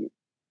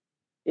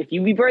 If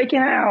you be breaking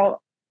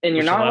out and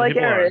you're Which a not lot of like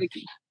people are. Eric,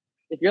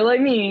 if you're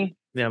like me,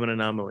 Yeah, I'm an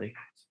anomaly.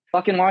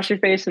 fucking wash your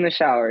face in the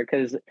shower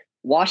because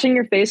washing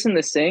your face in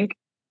the sink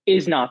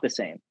is not the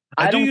same.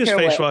 I I do don't use care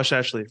face what, wash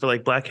actually for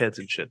like blackheads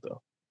and shit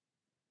though.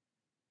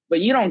 but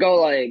you don't go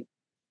like,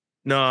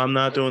 No, I'm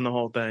not doing the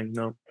whole thing.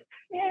 No,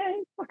 yeah,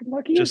 fucking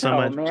lucky as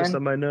hell, just man.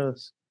 on my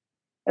nose.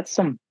 That's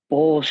some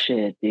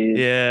bullshit, dude.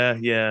 Yeah,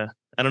 yeah.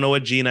 I don't know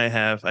what gene I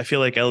have. I feel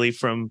like Ellie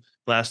from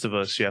Last of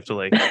Us. You have to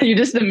like You're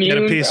just get a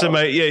immune, piece of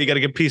bro. my you gotta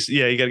get a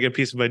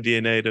piece of my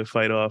DNA to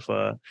fight off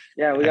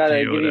Yeah, we gotta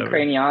acne or give you a whatever.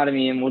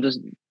 craniotomy, and we'll just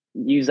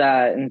use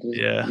that, and just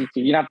Yeah.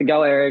 you don't have to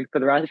go, Eric, for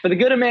the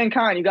good of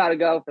mankind. You got to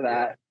go for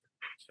that.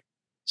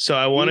 So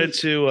I wanted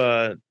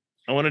to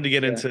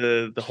get Yeah.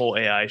 into the whole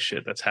AI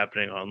shit that's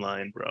happening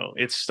online, bro.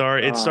 It's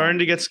Uh, starting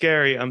to get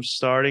scary. I'm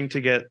starting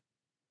to get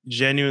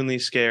genuinely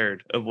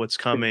scared of what's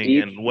coming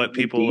and what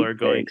the people deep are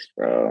going. fakes,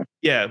 bro.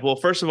 Yeah, well,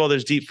 first of all,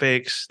 there's deep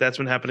fakes. That's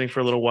been happening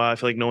for a little while. I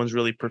feel like no one's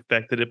really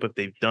perfected it, but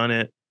they've done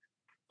it.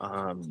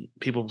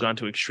 People have gone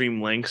to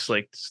extreme lengths,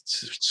 like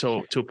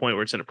so to a point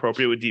where it's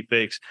inappropriate with deep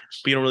fakes,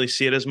 but you don't really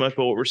see it as much.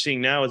 But what we're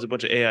seeing now is a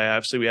bunch of AI.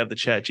 Obviously, we have the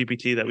Chat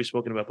GPT that we've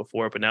spoken about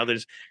before, but now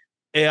there's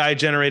AI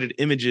generated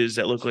images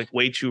that look like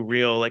way too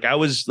real. Like I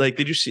was like,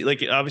 did you see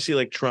like obviously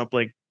like Trump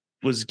like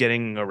was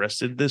getting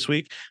arrested this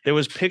week? There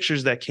was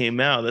pictures that came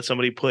out that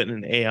somebody put in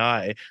an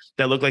AI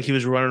that looked like he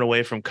was running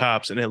away from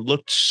cops, and it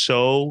looked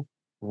so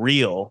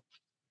real,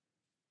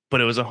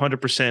 but it was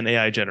 100%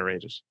 AI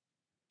generated.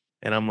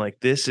 And I'm like,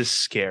 this is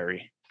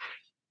scary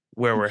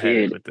where we're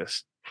headed Dude, with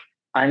this.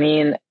 I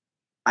mean,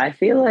 I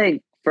feel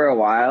like for a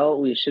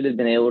while, we should have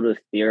been able to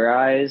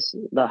theorize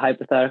the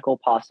hypothetical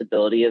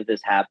possibility of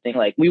this happening.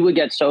 Like we would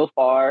get so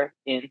far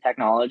in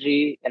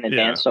technology and Yeah.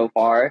 advance so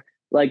far,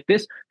 like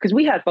this, because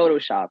we had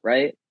Photoshop,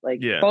 right? Like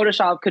Yeah.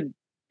 Photoshop could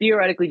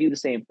theoretically do the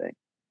same thing.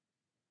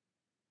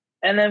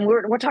 And then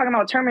we're talking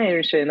about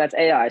Terminator shit, and that's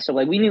AI. So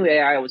like we knew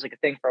AI was like a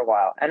thing for a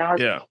while, and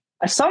Yeah.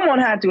 someone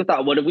had to have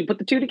thought, what if we put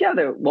the two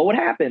together? What would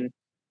happen?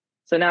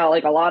 So now,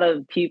 like a lot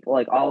of people,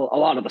 like a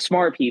lot of the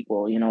smart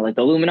people, you know, like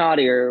the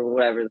Illuminati or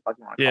whatever the fuck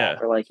you want to call Yeah.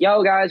 it, are like,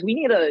 yo, guys, we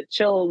need to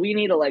chill. We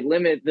need to like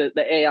limit the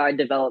AI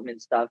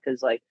development stuff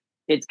because like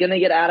it's gonna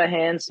get out of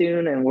hand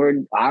soon, and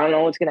I don't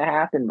know what's gonna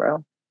happen,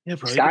 bro. Yeah,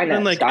 bro. You can put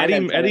in like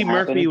Skynet's Eddie gonna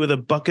Murphy happen. with a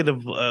bucket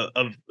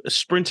of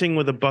sprinting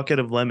with a bucket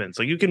of lemons.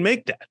 Like you can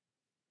make that.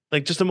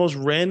 Like just the most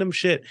random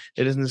shit.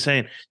 It is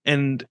insane.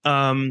 And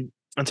on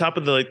top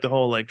of the like the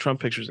whole like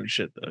Trump pictures and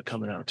shit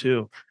coming out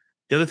too.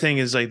 The other thing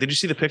is like, did you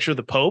see the picture of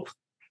the Pope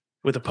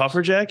with a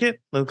puffer jacket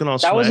looking all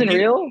That wasn't swaggy?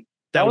 real.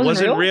 That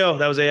wasn't real.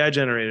 That was AI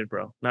generated,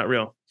 bro. Not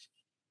real.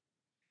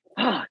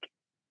 Fuck.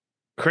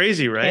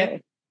 Crazy,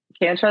 right?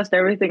 Can't trust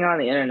everything on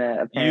the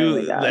internet.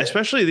 Apparently, guys.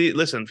 Especially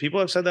listen, people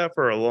have said that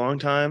for a long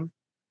time,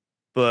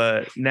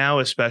 but now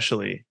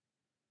especially,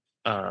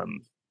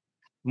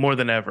 more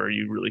than ever,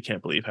 you really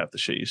can't believe half the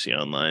shit you see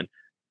online.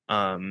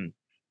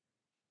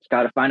 Just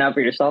got to find out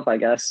for yourself, I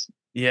guess.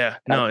 Yeah,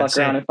 no, fuck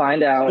around and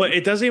find out. But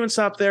it doesn't even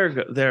stop there,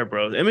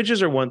 bro.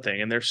 Images are one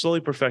thing, and they're slowly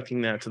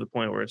perfecting that to the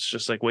point where it's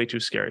just like way too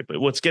scary. But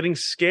what's getting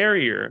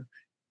scarier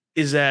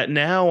is that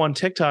now on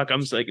TikTok,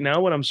 I'm like, now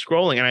when I'm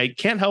scrolling, and I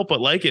can't help but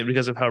like it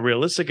because of how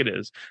realistic it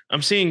is.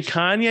 I'm seeing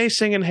Kanye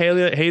singing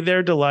Hey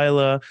There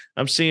Delilah.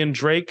 I'm seeing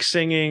Drake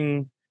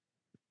singing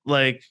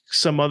like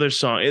some other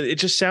song. It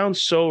just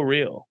sounds so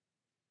real.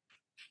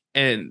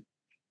 And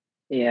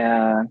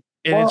yeah,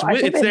 and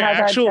it's their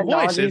actual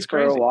voice. It's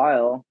crazy. For a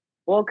while.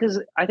 Well,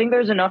 because I think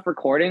there's enough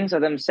recordings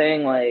of them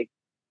saying like,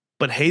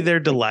 but Hey There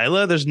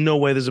Delilah, there's no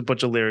way there's a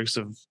bunch of lyrics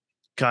of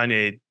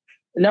Kanye.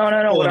 No.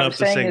 What I'm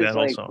saying is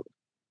like,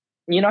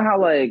 you know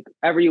how like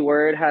every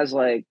word has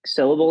like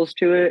syllables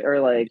to it, or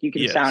like you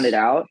can sound it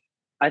out.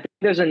 I think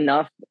there's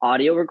enough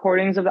audio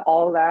recordings of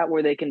all of that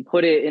where they can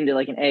put it into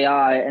like an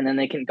AI, and then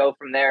they can go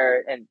from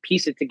there and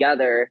piece it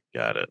together.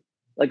 Got it.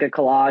 Like a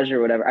collage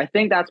or whatever. I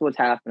think that's what's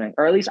happening,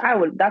 or at least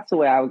that's the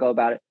way I would go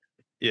about it.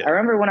 Yeah. I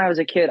remember when I was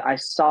a kid, I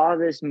saw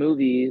this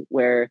movie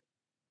where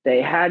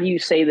they had you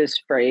say this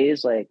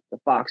phrase like the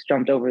fox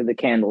jumped over the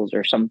candles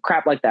or some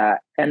crap like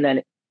that, and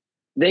then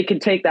they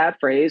could take that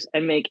phrase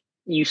and make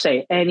you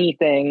say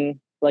anything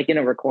like in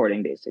a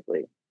recording,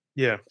 basically.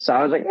 Yeah. So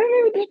I was like,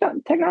 maybe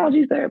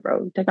technology's there,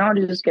 bro.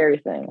 Technology is a scary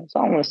thing. That's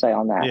all I'm gonna say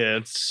on that. Yeah,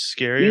 it's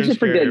scary. Use it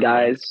for good,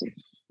 guys.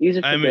 Use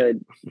it for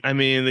good. I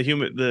mean,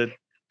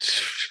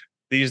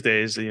 these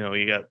days, you know,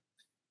 you got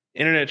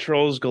internet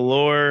trolls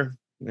galore,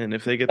 and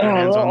if they get their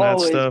hands on that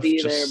stuff,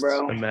 just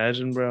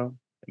imagine, bro.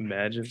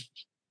 Imagine.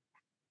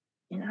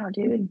 You know,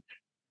 dude.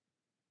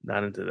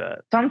 Not into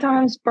that.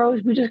 Sometimes, bro,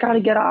 we just got to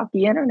get off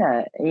the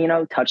internet and, you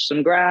know, touch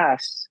some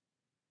grass,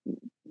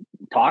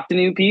 talk to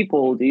new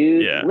people,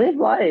 dude. Yeah. Live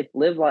life,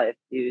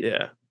 dude.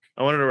 Yeah.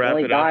 I wanted to wrap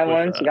it up. Die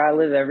once, you got to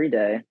live every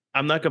day.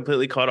 I'm not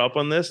completely caught up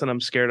on this, and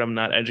I'm scared I'm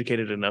not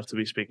educated enough to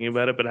be speaking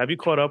about it. But have you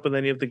caught up with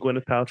any of the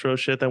Gwyneth Paltrow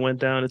shit that went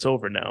down? It's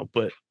over now.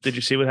 But did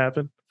you see what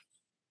happened?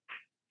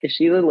 Is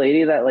she the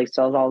lady that like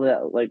sells all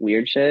that like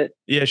weird shit?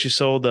 Yeah, she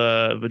sold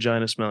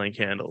vagina smelling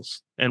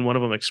candles, and one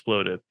of them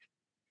exploded.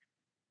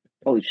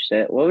 Holy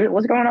shit!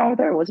 What's going on with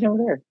her? What's going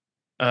on with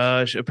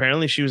her?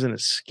 Apparently, she was in a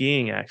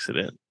skiing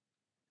accident,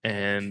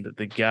 and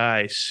the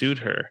guy sued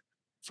her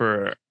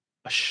for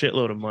a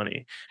shitload of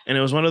money. And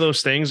it was one of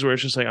those things where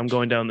it's just like, I'm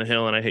going down the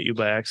hill and I hit you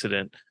by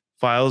accident.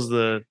 Files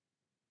the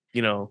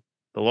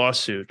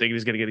lawsuit, thinking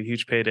he's going to get a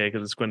huge payday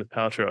because it's Gwyneth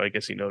Paltrow. I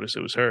guess he noticed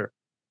it was her.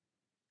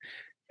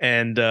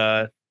 And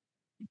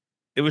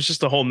it was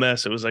just a whole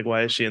mess. It was like,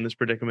 why is she in this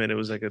predicament? It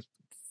was like a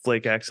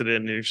flake accident,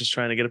 and you're just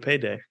trying to get a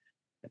payday.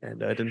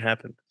 And it didn't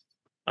happen.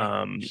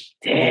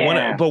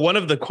 But one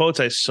of the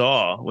quotes I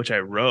saw, which I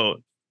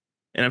wrote,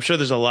 and I'm sure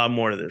there's a lot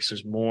more to this.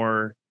 There's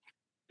more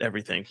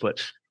everything, but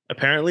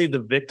apparently the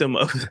victim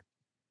of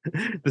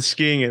the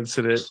skiing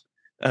incident,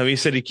 he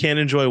said he can't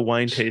enjoy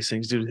wine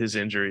tastings due to his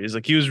injuries.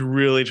 Like he was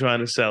really trying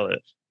to sell it.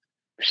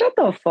 Shut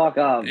the fuck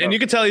up. And you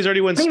can tell he's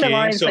already went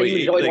skiing. So he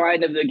enjoyed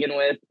wine to begin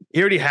with.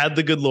 He already had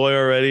the good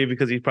lawyer already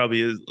because he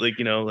probably is like,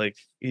 you know, like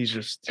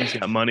he's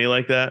got money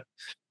like that.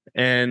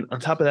 And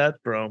on top of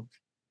that, bro,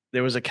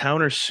 there was a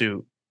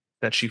countersuit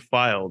that she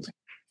filed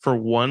for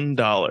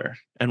 $1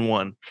 and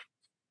won.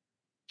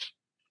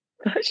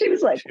 She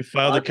was like,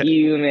 fuck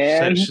you,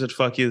 man. She said,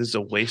 fuck you. This is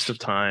a waste of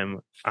time.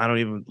 I don't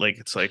even like,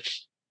 it's like,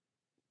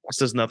 this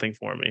does nothing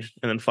for me.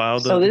 And then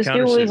filed so this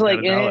dude was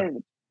like,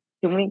 can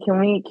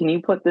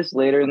you put this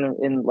later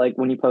in like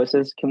when you post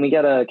this? Can we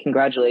get a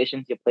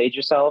congratulations? You played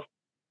yourself.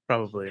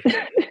 Probably.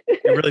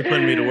 You're really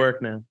putting me to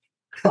work now.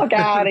 Fuck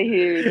out of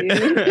here,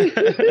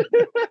 dude.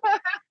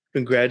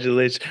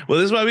 Congratulations. Well,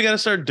 this is why we got to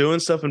start doing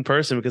stuff in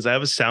person, because I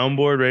have a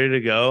soundboard ready to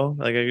go.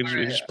 Like I can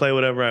just play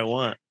whatever I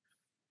want.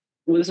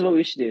 Well, this is what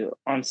we should do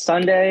on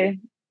Sunday.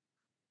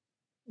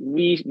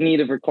 we need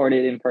to record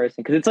it in person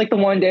because it's like the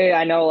one day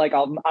I know like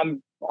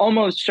I'm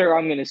almost sure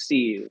I'm gonna see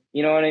you.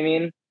 You know what I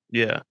mean?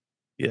 Yeah.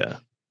 Yeah.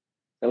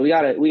 So we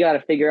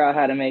gotta figure out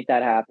how to make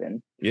that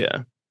happen. Yeah.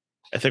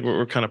 I think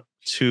we're kind of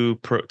too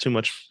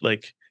much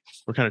like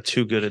we're kind of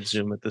too good at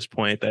Zoom at this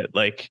point that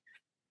like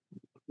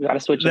We gotta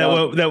switch it that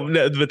up. will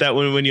that but that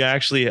when you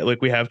actually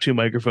like we have two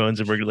microphones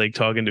and we're like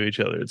talking to each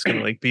other, it's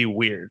gonna like be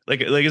weird.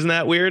 Like isn't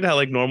that weird how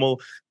like normal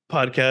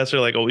podcasts are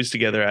like always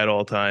together at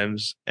all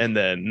times and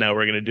then now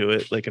we're gonna do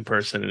it like in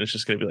person and it's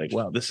just gonna be like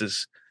wow this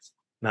is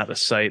not a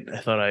sight I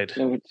thought I'd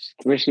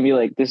We're just gonna be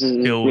like, this is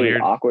feel really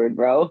weird. awkward,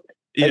 bro. Like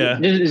Yeah,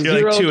 just you're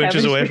like zero 2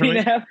 inches away from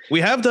chemistry me. now.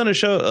 We have done a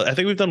show. I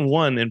think we've done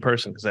one in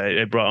person because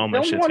I brought all my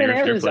Filmed shit one to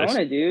in your place.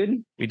 Arizona,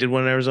 dude. We did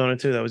one in Arizona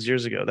too. That was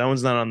years ago. That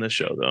one's not on this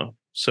show though.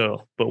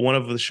 So, but one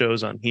of the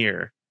shows on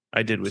here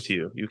I did with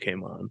you. You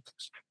came on.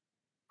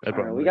 I All right,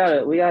 brought we my gotta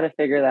shit. we gotta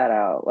figure that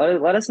out.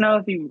 Let us know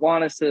if you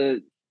want us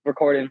to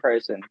record in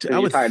person I because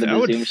you're would, tired of I the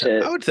would, Zoom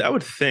shit. I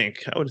would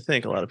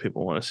think, a lot of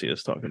people want to see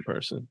us talk in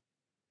person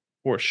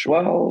for sure.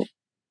 Well,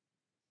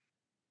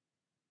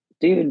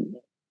 dude,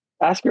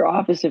 ask your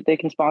office if they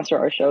can sponsor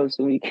our show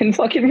so we can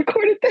fucking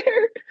record it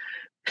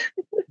there.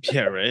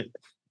 Yeah, right.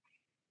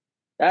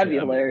 That'd be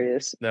Yeah,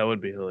 hilarious. that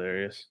would be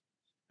hilarious.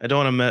 I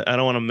don't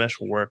want to mesh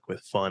work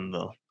with fun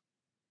though.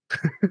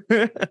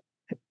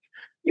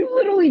 You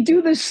literally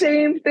do the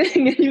same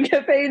thing and you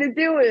get paid to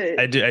do it.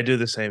 I do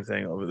the same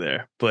thing over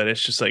there, but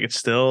it's just like it's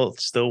still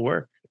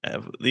work.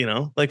 You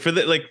know, like for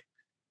this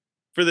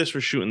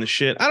we're shooting the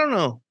shit. I don't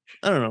know.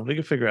 We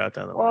can figure out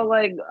down the Well,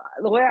 line. like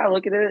the way I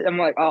look at it, I'm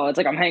like, oh, it's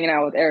like I'm hanging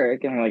out with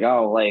Eric, and I'm like,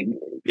 oh, like,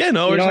 Yeah,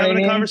 no, you we're know just what I having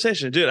a mean?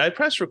 conversation, dude. I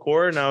pressed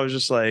record and I was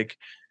just like,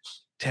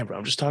 damn, bro,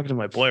 I'm just talking to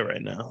my boy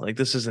right now. Like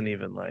this isn't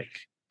even like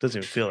doesn't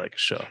even feel like a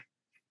show.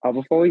 Oh,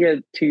 before we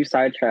get too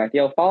sidetracked,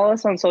 yo, follow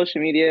us on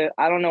social media.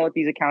 I don't know what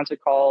these accounts are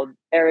called.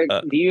 Eric,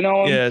 Uh, do you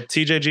know them? yeah,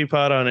 TJG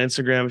Pod on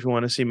Instagram if you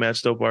want to see Matt's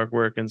dope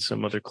artwork and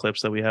some other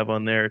clips that we have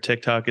on there.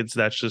 TikTok, it's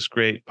That's Just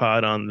Great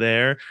Pod on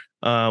there.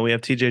 We have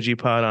TJG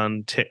Pod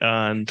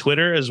on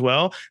Twitter as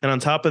well. And on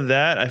top of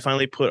that, I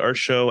finally put our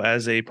show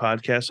as a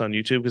podcast on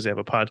YouTube because they have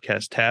a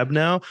podcast tab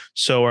now.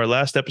 So our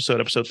last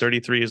episode, episode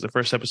 33, is the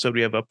first episode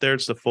we have up there.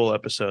 It's the full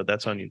episode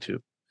that's on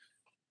YouTube.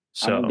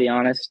 I'm gonna So be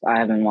honest, I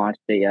haven't watched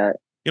it yet.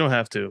 you don't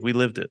have to. We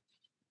lived it.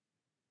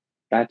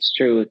 That's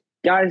true,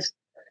 guys.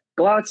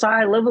 Go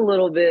outside, live a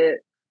little bit.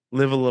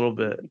 Live a little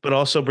bit, but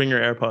also bring your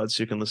AirPods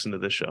so you can listen to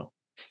this show.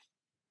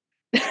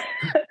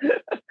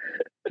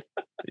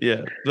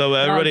 Yeah. Though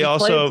everybody No,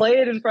 also play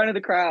it in front of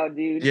the crowd,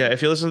 dude. yeah,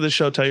 if you listen to the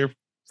show, tell your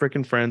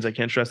freaking friends. I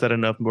can't stress that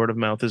enough. Word of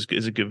mouth is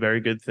a good, very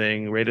good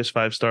thing. Rate us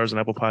 5 stars on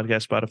Apple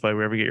Podcast, Spotify,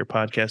 wherever you get your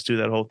podcast. Do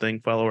that whole thing.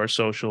 Follow our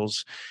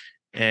socials,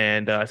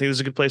 and I think this is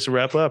a good place to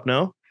wrap up.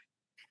 No,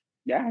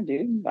 Yeah,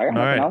 dude. I got all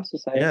nothing right, else to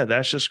say. yeah,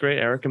 that's just great.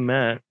 Eric and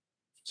Matt,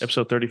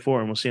 episode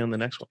 34, and we'll see you on the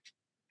next one.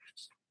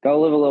 Go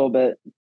live a little bit.